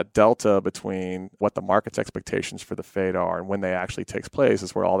it's that delta between what the market's expectations for the fade are and when they actually takes place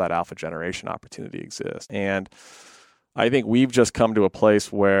is where all that alpha generation opportunity exists. And I think we've just come to a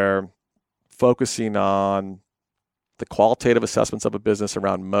place where focusing on the qualitative assessments of a business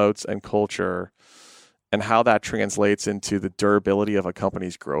around moats and culture and how that translates into the durability of a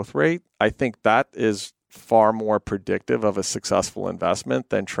company's growth rate, I think that is far more predictive of a successful investment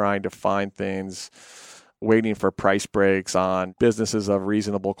than trying to find things waiting for price breaks on businesses of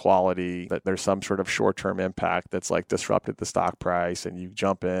reasonable quality, that there's some sort of short-term impact that's like disrupted the stock price and you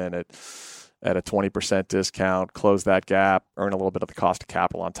jump in at a 20% discount, close that gap, earn a little bit of the cost of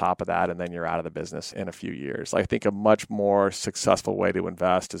capital on top of that, and then you're out of the business in a few years. I think a much more successful way to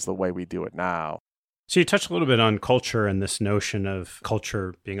invest is the way we do it now. So you touched a little bit on culture and this notion of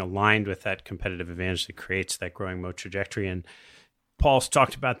culture being aligned with that competitive advantage that creates that growing moat trajectory. And Paul's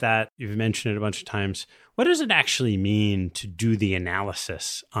talked about that. You've mentioned it a bunch of times. What does it actually mean to do the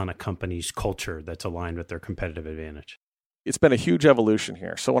analysis on a company's culture that's aligned with their competitive advantage? It's been a huge evolution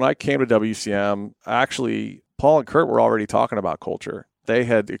here. So when I came to WCM, actually, Paul and Kurt were already talking about culture. They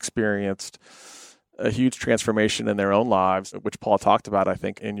had experienced a huge transformation in their own lives, which Paul talked about, I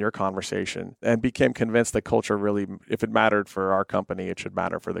think, in your conversation, and became convinced that culture really, if it mattered for our company, it should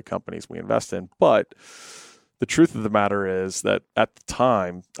matter for the companies we invest in. But the truth of the matter is that at the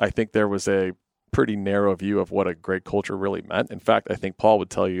time, I think there was a pretty narrow view of what a great culture really meant. In fact, I think Paul would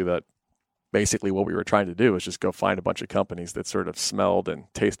tell you that basically what we were trying to do was just go find a bunch of companies that sort of smelled and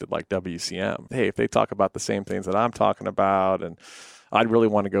tasted like WCM. Hey, if they talk about the same things that I'm talking about, and I'd really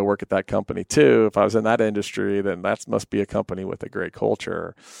want to go work at that company too. If I was in that industry, then that must be a company with a great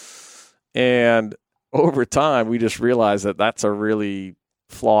culture. And over time, we just realized that that's a really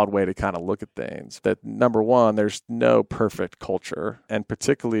flawed way to kind of look at things. That number one, there's no perfect culture. And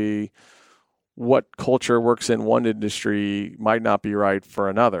particularly what culture works in one industry might not be right for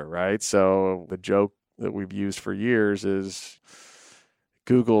another, right? So the joke that we've used for years is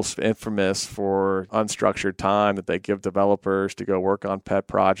Google's infamous for unstructured time that they give developers to go work on pet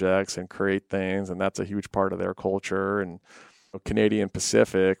projects and create things, and that's a huge part of their culture. And Canadian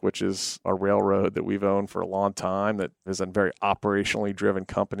Pacific, which is a railroad that we've owned for a long time, that is a very operationally driven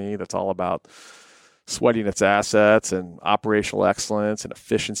company that's all about sweating its assets and operational excellence and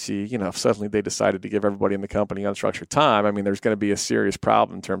efficiency. You know, if suddenly they decided to give everybody in the company unstructured time, I mean, there's going to be a serious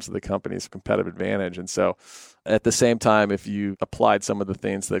problem in terms of the company's competitive advantage. And so at the same time, if you applied some of the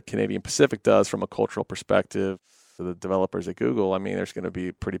things that Canadian Pacific does from a cultural perspective to the developers at Google, I mean, there's going to be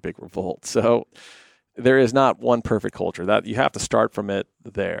a pretty big revolt. So there is not one perfect culture. That you have to start from it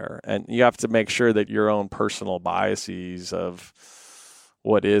there. And you have to make sure that your own personal biases of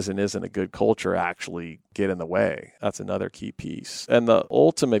what is and isn't a good culture actually get in the way. That's another key piece. And the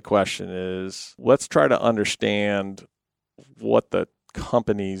ultimate question is, let's try to understand what the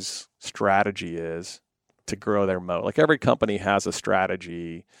company's strategy is to grow their moat. Like every company has a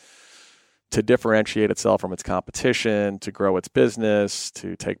strategy to differentiate itself from its competition, to grow its business,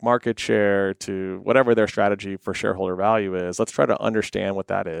 to take market share, to whatever their strategy for shareholder value is. Let's try to understand what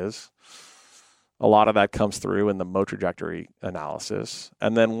that is. A lot of that comes through in the Mo trajectory analysis.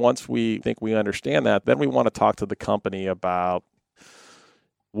 And then once we think we understand that, then we want to talk to the company about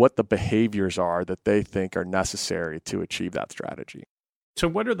what the behaviors are that they think are necessary to achieve that strategy. So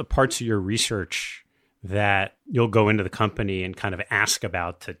what are the parts of your research that you'll go into the company and kind of ask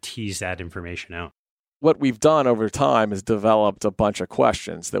about to tease that information out? What we've done over time is developed a bunch of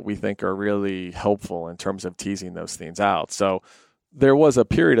questions that we think are really helpful in terms of teasing those things out. So there was a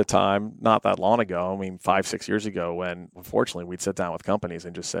period of time not that long ago, 5-6 years ago, when unfortunately we'd sit down with companies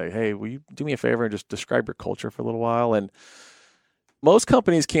and just say, hey, will you do me a favor and just describe your culture for a little while? And most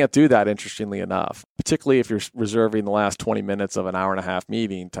companies can't do that, interestingly enough, particularly if you're reserving the last 20 minutes of an hour and a half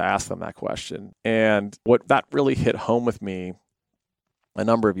meeting to ask them that question. And what that really hit home with me a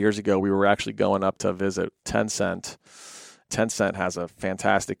number of years ago, we were actually going up to visit Tencent. Tencent has a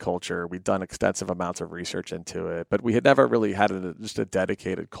fantastic culture. We've done extensive amounts of research into it, but we had never really had just a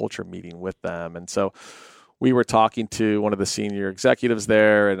dedicated culture meeting with them. And so we were talking to one of the senior executives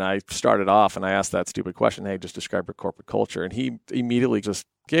there, and I started off and I asked that stupid question, hey, just describe your corporate culture. And he immediately just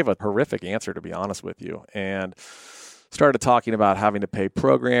gave a horrific answer, to be honest with you, and started talking about having to pay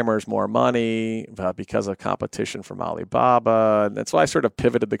programmers more money because of competition from Alibaba. And so I sort of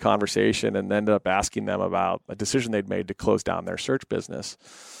pivoted the conversation and ended up asking them about a decision they'd made to close down their search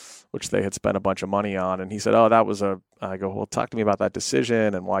business, which they had spent a bunch of money on. And he said, I go, well, talk to me about that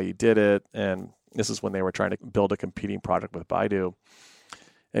decision and why you did it. And this is when they were trying to build a competing product with Baidu.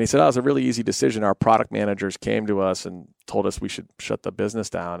 And he said, it was a really easy decision. Our product managers came to us and told us we should shut the business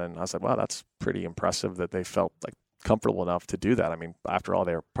down. And I was like, wow, that's pretty impressive that they felt like comfortable enough to do that. After all,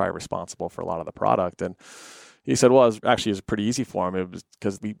 they were probably responsible for a lot of the product. And he said, well, it was pretty easy for him. It was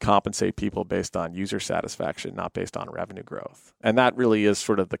because we compensate people based on user satisfaction, not based on revenue growth. And that really is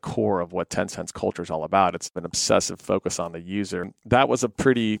sort of the core of what Tencent's culture is all about. It's an obsessive focus on the user. That was a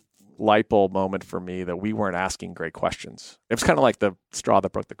pretty light bulb moment for me that we weren't asking great questions. It was kind of like the straw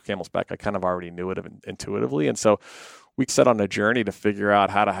that broke the camel's back. I kind of already knew it intuitively. And so we set on a journey to figure out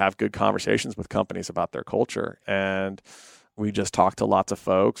how to have good conversations with companies about their culture. And we just talked to lots of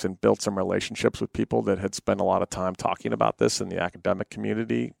folks and built some relationships with people that had spent a lot of time talking about this in the academic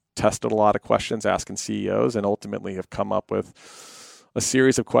community, tested a lot of questions, asking CEOs, and ultimately have come up with a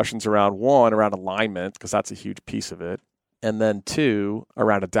series of questions around alignment, because that's a huge piece of it. And then 2,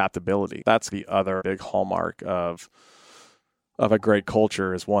 around adaptability. That's the other big hallmark of a great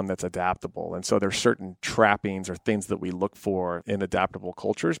culture, is one that's adaptable. And so there's certain trappings or things that we look for in adaptable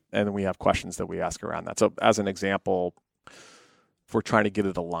cultures, and then we have questions that we ask around that. So as an example, if we're trying to get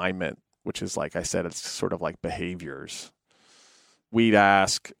at alignment, which is, like I said, it's sort of like behaviors, we'd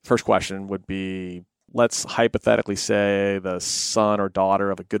ask, first question would be, let's hypothetically say the son or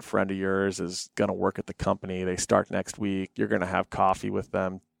daughter of a good friend of yours is going to work at the company. They start next week. You're going to have coffee with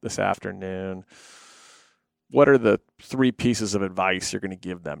them this afternoon. What are the 3 pieces of advice you're going to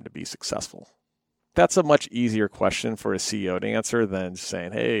give them to be successful? That's a much easier question for a CEO to answer than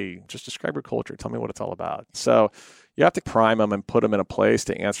saying, hey, just describe your culture. Tell me what it's all about. So you have to prime them and put them in a place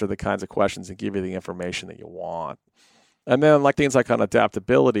to answer the kinds of questions and give you the information that you want. And then things like on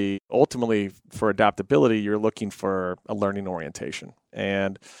adaptability, ultimately for adaptability, you're looking for a learning orientation.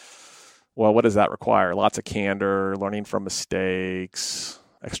 And, well, what does that require? Lots of candor, learning from mistakes,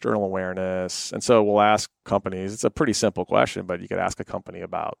 external awareness. And so we'll ask companies, it's a pretty simple question, but you could ask a company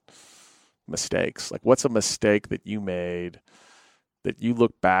about mistakes. Like, what's a mistake that you made that you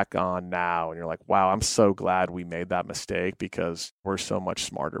look back on now and you're like, wow, I'm so glad we made that mistake because we're so much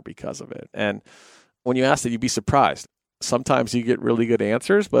smarter because of it. And when you ask that, you'd be surprised. Sometimes you get really good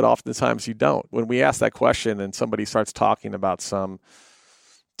answers, but oftentimes you don't. When we ask that question and somebody starts talking about some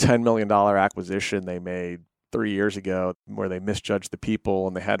 $10 million acquisition they made 3 years ago where they misjudged the people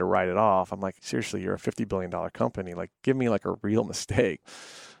and they had to write it off, I'm like, seriously, you're a $50 billion company. Like, give me like a real mistake.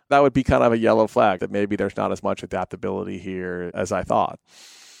 That would be kind of a yellow flag that maybe there's not as much adaptability here as I thought.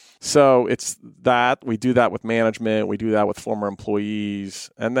 So it's that. We do that with management. We do that with former employees.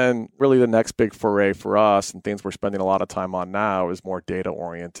 And then really the next big foray for us and things we're spending a lot of time on now is more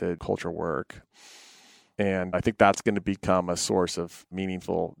data-oriented culture work. And I think that's going to become a source of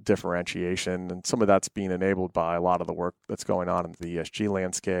meaningful differentiation. And some of that's being enabled by a lot of the work that's going on in the ESG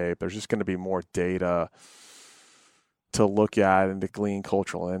landscape. There's just going to be more data to look at and to glean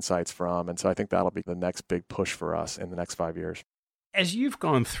cultural insights from. And so I think that'll be the next big push for us in the next 5 years. As you've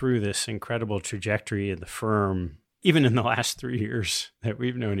gone through this incredible trajectory in the firm, even in the last 3 years that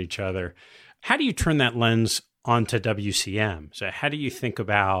we've known each other, how do you turn that lens onto WCM? So how do you think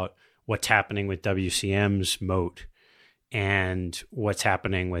about what's happening with WCM's moat and what's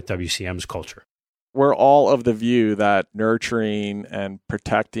happening with WCM's culture? We're all of the view that nurturing and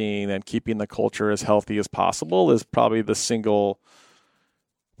protecting and keeping the culture as healthy as possible is probably the single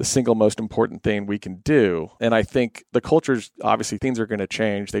most important thing we can do. And I think the cultures, obviously things are going to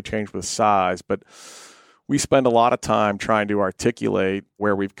change. They change with size, but we spend a lot of time trying to articulate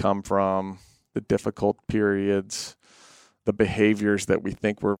where we've come from, the difficult periods, the behaviors that we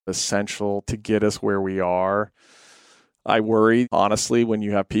think were essential to get us where we are. I worry, honestly, when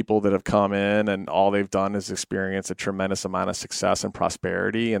you have people that have come in and all they've done is experience a tremendous amount of success and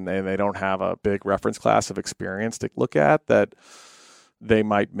prosperity, and they don't have a big reference class of experience to look at, that they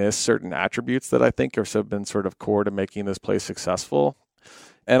might miss certain attributes that I think have been sort of core to making this place successful.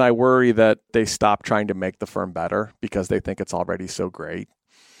 And I worry that they stop trying to make the firm better because they think it's already so great.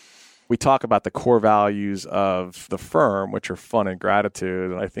 We talk about the core values of the firm, which are fun and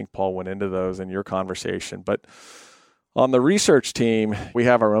gratitude, and I think Paul went into those in your conversation. But on the research team, we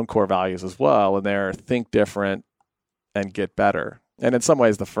have our own core values as well, and they're think different and get better. And in some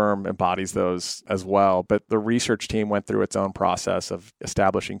ways, the firm embodies those as well. But the research team went through its own process of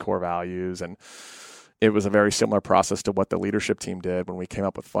establishing core values, and it was a very similar process to what the leadership team did when we came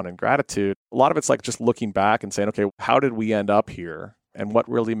up with fun and gratitude. A lot of it's like just looking back and saying, okay, how did we end up here? And what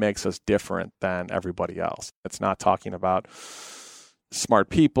really makes us different than everybody else? It's not talking about smart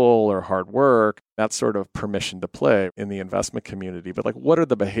people or hard work. That's sort of permission to play in the investment community. But like, what are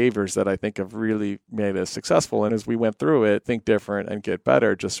the behaviors that I think have really made us successful? And as we went through it, think different and get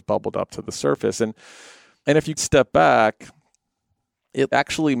better just bubbled up to the surface. And if you step back, it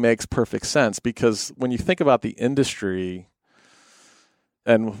actually makes perfect sense, because when you think about the industry,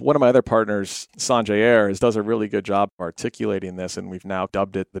 and one of my other partners, Sanjay Ayers, does a really good job articulating this, and we've now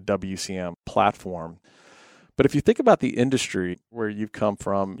dubbed it the WCM platform. But if you think about the industry where you've come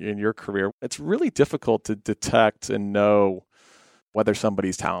from in your career, it's really difficult to detect and know whether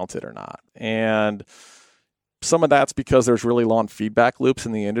somebody's talented or not. And some of that's because there's really long feedback loops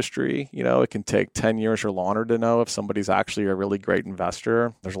in the industry. You know, it can take 10 years or longer to know if somebody's actually a really great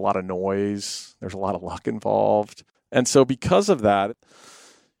investor. There's a lot of noise. There's a lot of luck involved. And so because of that,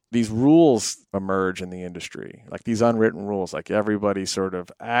 these rules emerge in the industry, like these unwritten rules, like everybody sort of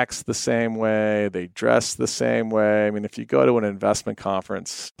acts the same way, they dress the same way. I mean, if you go to an investment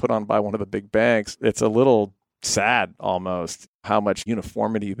conference put on by one of the big banks, it's a little sad almost how much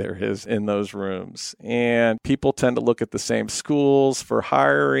uniformity there is in those rooms. And people tend to look at the same schools for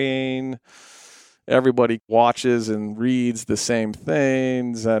hiring. Everybody watches and reads the same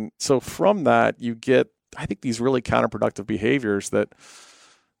things. And so from that, you get, I think, these really counterproductive behaviors that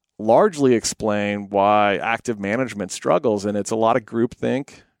largely explain why active management struggles. And it's a lot of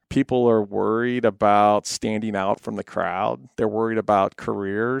groupthink. People are worried about standing out from the crowd. They're worried about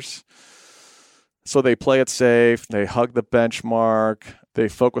careers. So they play it safe. They hug the benchmark. They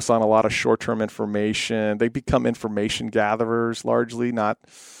focus on a lot of short-term information. They become information gatherers largely, not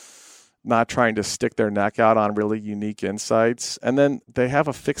trying to stick their neck out on really unique insights. And then they have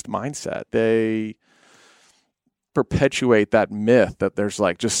a fixed mindset. They perpetuate that myth that there's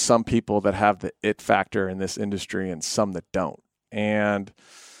like just some people that have the it factor in this industry and some that don't. And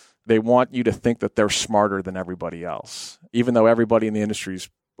they want you to think that they're smarter than everybody else, even though everybody in the industry is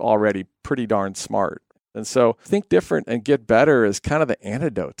already pretty darn smart. And so think different and get better is kind of the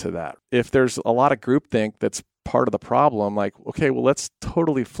antidote to that. If there's a lot of groupthink that's part of the problem, like, okay, well, let's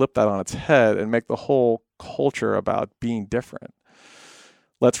totally flip that on its head and make the whole culture about being different.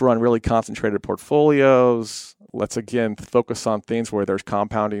 Let's run really concentrated portfolios. Let's, again, focus on things where there's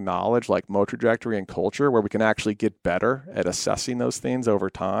compounding knowledge like mode trajectory and culture, where we can actually get better at assessing those things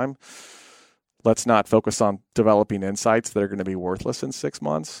over time. Let's not focus on developing insights that are going to be worthless in 6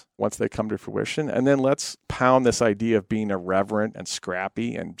 months once they come to fruition. And then let's pound this idea of being irreverent and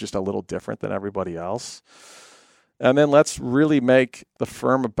scrappy and just a little different than everybody else. And then let's really make the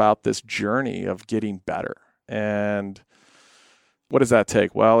firm about this journey of getting better. And what does that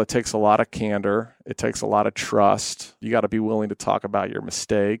take? Well, it takes a lot of candor. It takes a lot of trust. You got to be willing to talk about your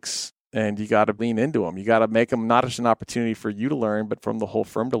mistakes, and you got to lean into them. You got to make them not just an opportunity for you to learn, but from the whole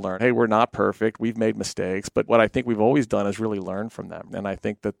firm to learn. Hey, we're not perfect. We've made mistakes, but what I think we've always done is really learn from them. And I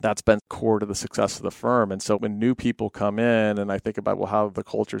think that that's been core to the success of the firm. And so when new people come in and I think about, well, how the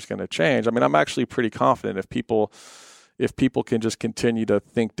culture is going to change, I mean, I'm actually pretty confident if people can just continue to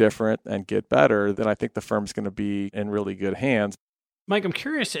think different and get better, then I think the firm's going to be in really good hands. Mike, I'm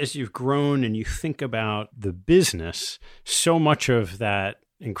curious, as you've grown and you think about the business, so much of that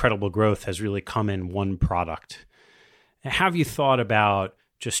incredible growth has really come in one product. Have you thought about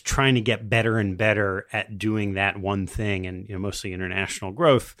just trying to get better and better at doing that one thing, and mostly international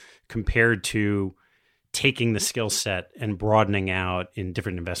growth, compared to taking the skill set and broadening out in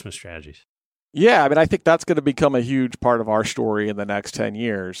different investment strategies? Yeah, I mean, I think that's going to become a huge part of our story in the next 10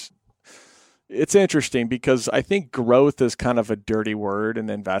 years. It's interesting because I think growth is kind of a dirty word in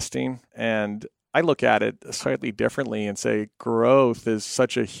investing. And I look at it slightly differently and say growth is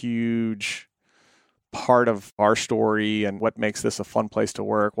such a huge part of our story and what makes this a fun place to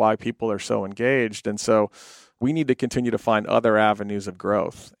work, why people are so engaged. And so we need to continue to find other avenues of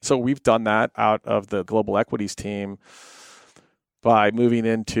growth. So we've done that out of the global equities team by moving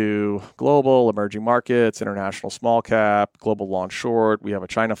into global, emerging markets, international small cap, global long short. We have a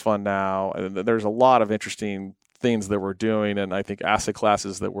China fund now. And there's a lot of interesting things that we're doing. And I think asset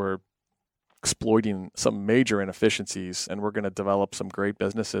classes that we're exploiting some major inefficiencies. And we're going to develop some great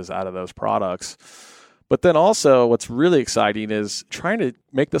businesses out of those products. But then also what's really exciting is trying to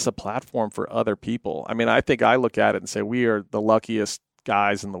make this a platform for other people. I mean, I think I look at it and say we are the luckiest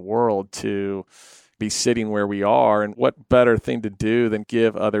guys in the world to be sitting where we are, and what better thing to do than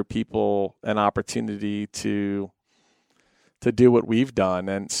give other people an opportunity to do what we've done.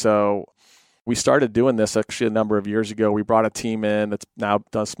 And so we started doing this actually a number of years ago. We brought a team in that's now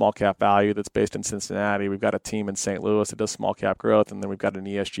does small cap value that's based in Cincinnati. We've got a team in St. Louis that does small cap growth, and then we've got an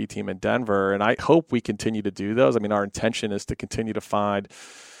ESG team in Denver. And I hope we continue to do those. I mean, our intention is to continue to find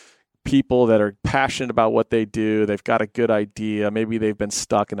people that are passionate about what they do. They've got a good idea. Maybe they've been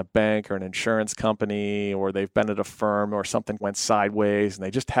stuck in a bank or an insurance company, or they've been at a firm or something went sideways and they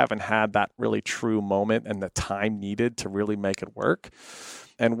just haven't had that really true moment and the time needed to really make it work.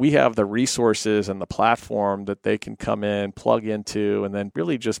 And we have the resources and the platform that they can come in, plug into, and then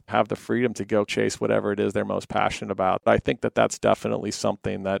really just have the freedom to go chase whatever it is they're most passionate about. I think that that's definitely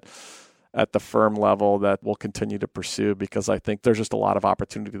something that at the firm level that we'll continue to pursue, because I think there's just a lot of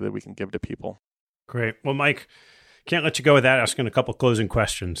opportunity that we can give to people. Great. Well, Mike, can't let you go without asking a couple closing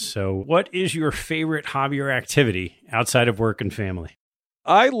questions. So what is your favorite hobby or activity outside of work and family?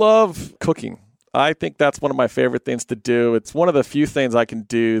 I love cooking. I think that's one of my favorite things to do. It's one of the few things I can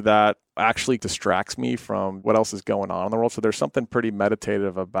do that actually distracts me from what else is going on in the world. So there's something pretty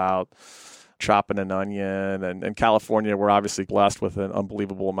meditative about chopping an onion. And in California, we're obviously blessed with an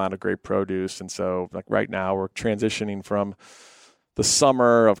unbelievable amount of great produce. And so like right now, we're transitioning from the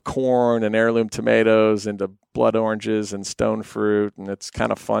summer of corn and heirloom tomatoes into blood oranges and stone fruit. And it's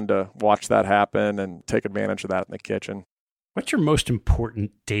kind of fun to watch that happen and take advantage of that in the kitchen. What's your most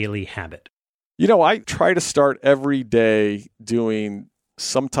important daily habit? You know, I try to start every day doing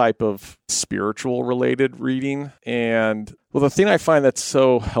some type of spiritual related reading. And well, the thing I find that's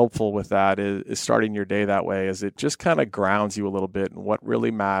so helpful with that is starting your day that way is it just kind of grounds you a little bit in what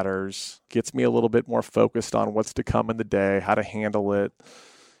really matters, gets me a little bit more focused on what's to come in the day, how to handle it.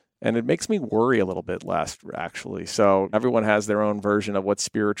 And it makes me worry a little bit less, actually. So everyone has their own version of what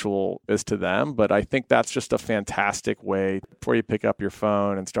spiritual is to them. But I think that's just a fantastic way before you pick up your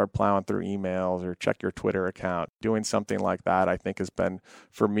phone and start plowing through emails or check your Twitter account. Doing something like that, I think, has been,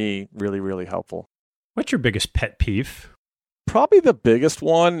 for me, really, really helpful. What's your biggest pet peeve? Probably the biggest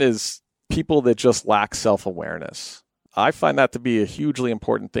one is people that just lack self-awareness. I find that to be a hugely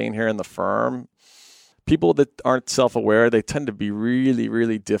important thing here in the firm. People that aren't self-aware, they tend to be really,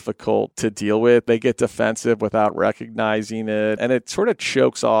 really difficult to deal with. They get defensive without recognizing it. And it sort of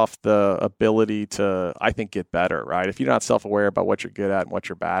chokes off the ability to, I think, get better, right? If you're not self-aware about what you're good at and what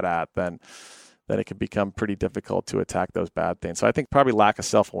you're bad at, then it can become pretty difficult to attack those bad things. So I think probably lack of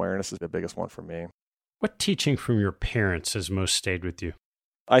self-awareness is the biggest one for me. What teaching from your parents has most stayed with you?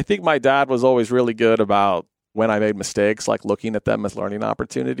 I think my dad was always really good about when I made mistakes, like looking at them as learning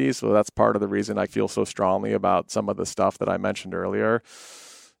opportunities. So that's part of the reason I feel so strongly about some of the stuff that I mentioned earlier.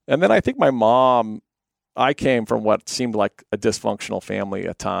 And then I think my mom, I came from what seemed like a dysfunctional family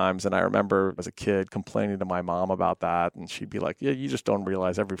at times. And I remember as a kid complaining to my mom about that. And she'd be like, yeah, you just don't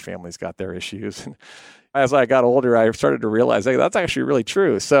realize every family's got their issues. And as I got older, I started to realize, hey, that's actually really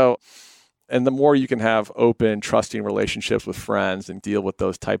true. And the more you can have open, trusting relationships with friends and deal with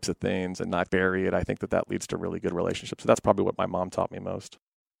those types of things and not bury it, I think that leads to really good relationships. So that's probably what my mom taught me most.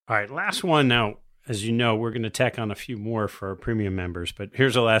 All right, last one. Now, as you know, we're going to tack on a few more for our premium members, but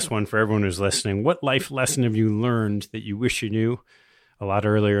here's the last one for everyone who's listening. What life lesson have you learned that you wish you knew a lot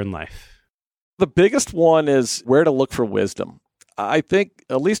earlier in life? The biggest one is where to look for wisdom. I think,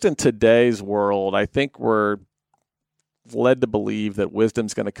 at least in today's world, I think we're led to believe that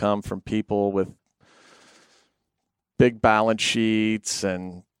wisdom's going to come from people with big balance sheets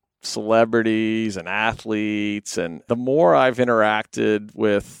and celebrities and athletes. And the more I've interacted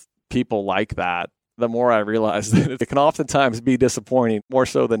with people like that, the more I realize that it can oftentimes be disappointing, more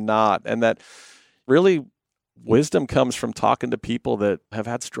so than not. And that really wisdom comes from talking to people that have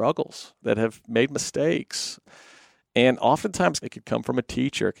had struggles, that have made mistakes. And oftentimes it could come from a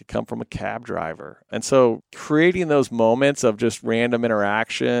teacher, it could come from a cab driver. And so creating those moments of just random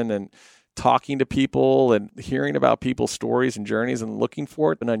interaction and talking to people and hearing about people's stories and journeys and looking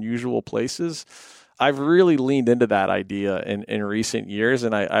for it in unusual places, I've really leaned into that idea in recent years.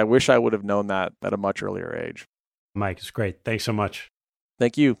 And I wish I would have known that at a much earlier age. Mike, it's great. Thanks so much.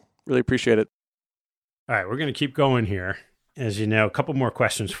 Thank you. Really appreciate it. All right, we're going to keep going here. As you know, a couple more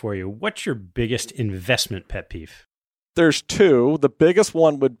questions for you. What's your biggest investment pet peeve? There's two. The biggest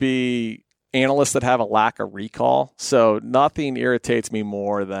one would be analysts that have a lack of recall. So nothing irritates me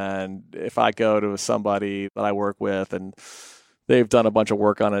more than if I go to somebody that I work with and they've done a bunch of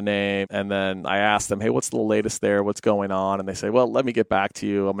work on a name, and then I ask them, hey, what's the latest there? What's going on? And they say, well, let me get back to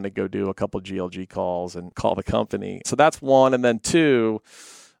you. I'm going to go do a couple GLG calls and call the company. So that's one. And then two,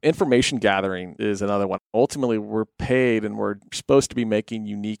 information gathering is another one. Ultimately, we're paid and we're supposed to be making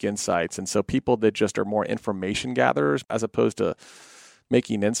unique insights. And so people that just are more information gatherers as opposed to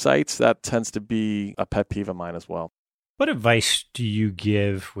making insights, that tends to be a pet peeve of mine as well. What advice do you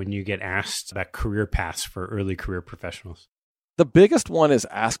give when you get asked about career paths for early career professionals? The biggest one is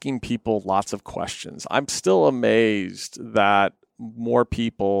asking people lots of questions. I'm still amazed that more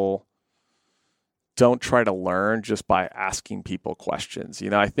people don't try to learn just by asking people questions.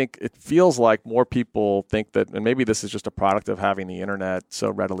 I think it feels like more people think that, and maybe this is just a product of having the internet so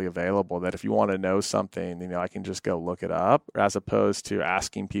readily available, that if you want to know something, I can just go look it up, as opposed to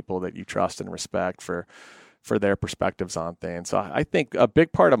asking people that you trust and respect for their perspectives on things. So I think a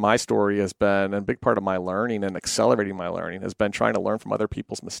big part of my story has been, and a big part of my learning and accelerating my learning has been trying to learn from other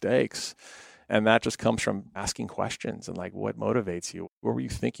people's mistakes. And that just comes from asking questions and like, what motivates you? What were you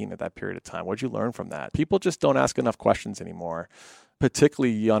thinking at that period of time? What did you learn from that? People just don't ask enough questions anymore,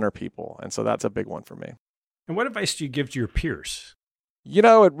 particularly younger people. And so that's a big one for me. And what advice do you give to your peers?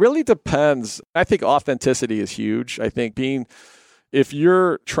 It really depends. I think authenticity is huge. I think if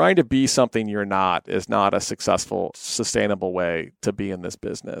you're trying to be something you're not, is not a successful, sustainable way to be in this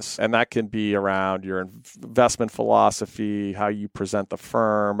business. And that can be around your investment philosophy, how you present the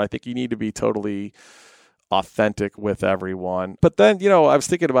firm. I think you need to be totally authentic with everyone. But then, I was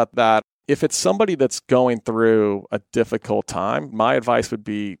thinking about that. If it's somebody that's going through a difficult time, my advice would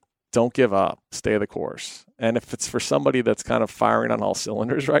be, don't give up, stay the course. And if it's for somebody that's kind of firing on all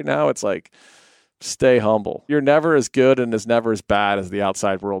cylinders right now, it's like, stay humble. You're never as good and is never as bad as the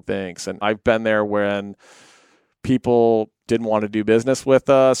outside world thinks. And I've been there when people didn't want to do business with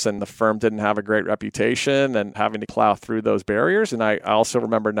us and the firm didn't have a great reputation and having to plow through those barriers. And I also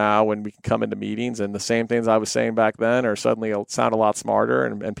remember now when we can come into meetings and the same things I was saying back then are suddenly sound a lot smarter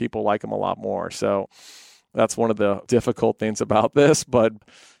and people like them a lot more. So that's one of the difficult things about this. But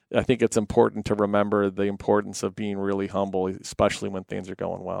I think it's important to remember the importance of being really humble, especially when things are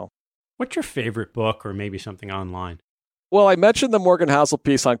going well. What's your favorite book or maybe something online? Well, I mentioned the Morgan Housel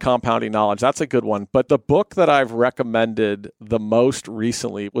piece on compounding knowledge. That's a good one. But the book that I've recommended the most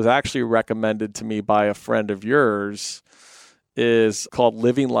recently was actually recommended to me by a friend of yours, is called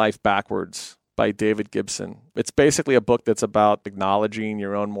Living Life Backwards by David Gibson. It's basically a book that's about acknowledging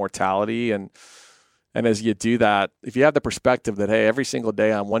your own mortality. And as you do that, if you have the perspective that, hey, every single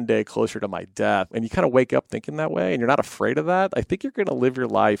day I'm one day closer to my death, and you kind of wake up thinking that way and you're not afraid of that, I think you're going to live your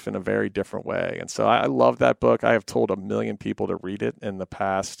life in a very different way. And so I love that book. I have told 1 million people to read it in the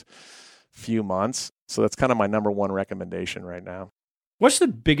past few months. So that's kind of my number one recommendation right now. What's the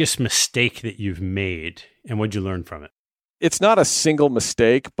biggest mistake that you've made and what'd you learn from it? It's not a single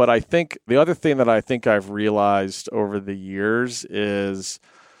mistake, but I think the other thing that I think I've realized over the years is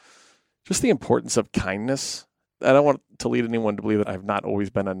just the importance of kindness. I don't want to lead anyone to believe that I've not always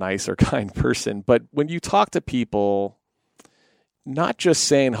been a nice or kind person, but when you talk to people, not just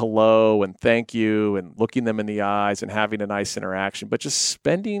saying hello and thank you and looking them in the eyes and having a nice interaction, but just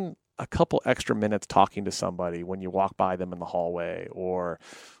spending a couple extra minutes talking to somebody when you walk by them in the hallway or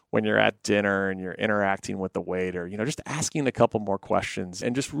when you're at dinner and you're interacting with the waiter, just asking a couple more questions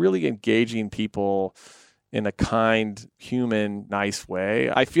and just really engaging people in a kind, human, nice way.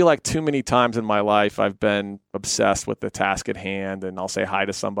 I feel like too many times in my life I've been obsessed with the task at hand, and I'll say hi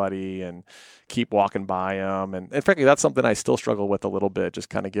to somebody and keep walking by them. And frankly, that's something I still struggle with a little bit, just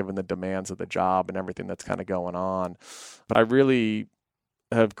kind of given the demands of the job and everything that's kind of going on. But I really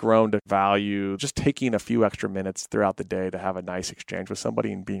have grown to value just taking a few extra minutes throughout the day to have a nice exchange with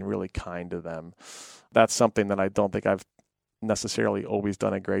somebody and being really kind to them. That's something that I don't think I've necessarily always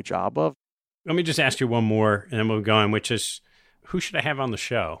done a great job of. Let me just ask you one more, and then we'll go on, which is, who should I have on the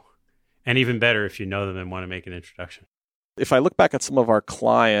show? And even better, if you know them and want to make an introduction. If I look back at some of our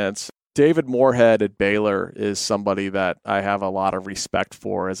clients, David Moorhead at Baylor is somebody that I have a lot of respect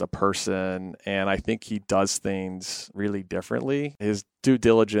for as a person, and I think he does things really differently. His due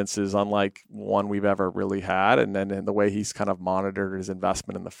diligence is unlike one we've ever really had, and then the way he's kind of monitored his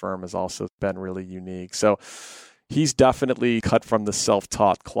investment in the firm has also been really unique. So he's definitely cut from the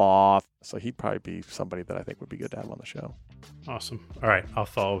self-taught cloth, so he'd probably be somebody that I think would be good to have on the show. Awesome. All right, I'll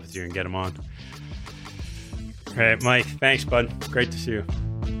follow up with you and get him on. All right, Mike, thanks, bud. Great to see you.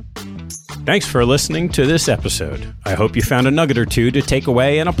 Thanks for listening to this episode. I hope you found a nugget or two to take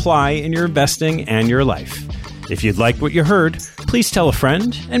away and apply in your investing and your life. If you'd like what you heard, please tell a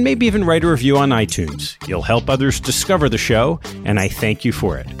friend and maybe even write a review on iTunes. You'll help others discover the show, and I thank you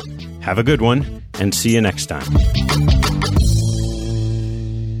for it. Have a good one, and see you next time.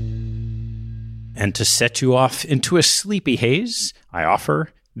 And to set you off into a sleepy haze, I offer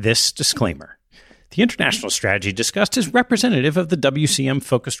this disclaimer. The international strategy discussed is representative of the WCM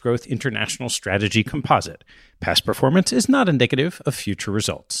Focused Growth International Strategy Composite. Past performance is not indicative of future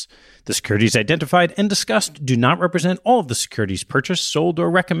results. The securities identified and discussed do not represent all of the securities purchased, sold,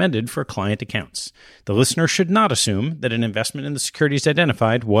 or recommended for client accounts. The listener should not assume that an investment in the securities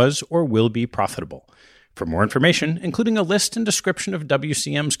identified was or will be profitable. For more information, including a list and description of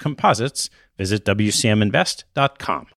WCM's composites, visit WCMinvest.com.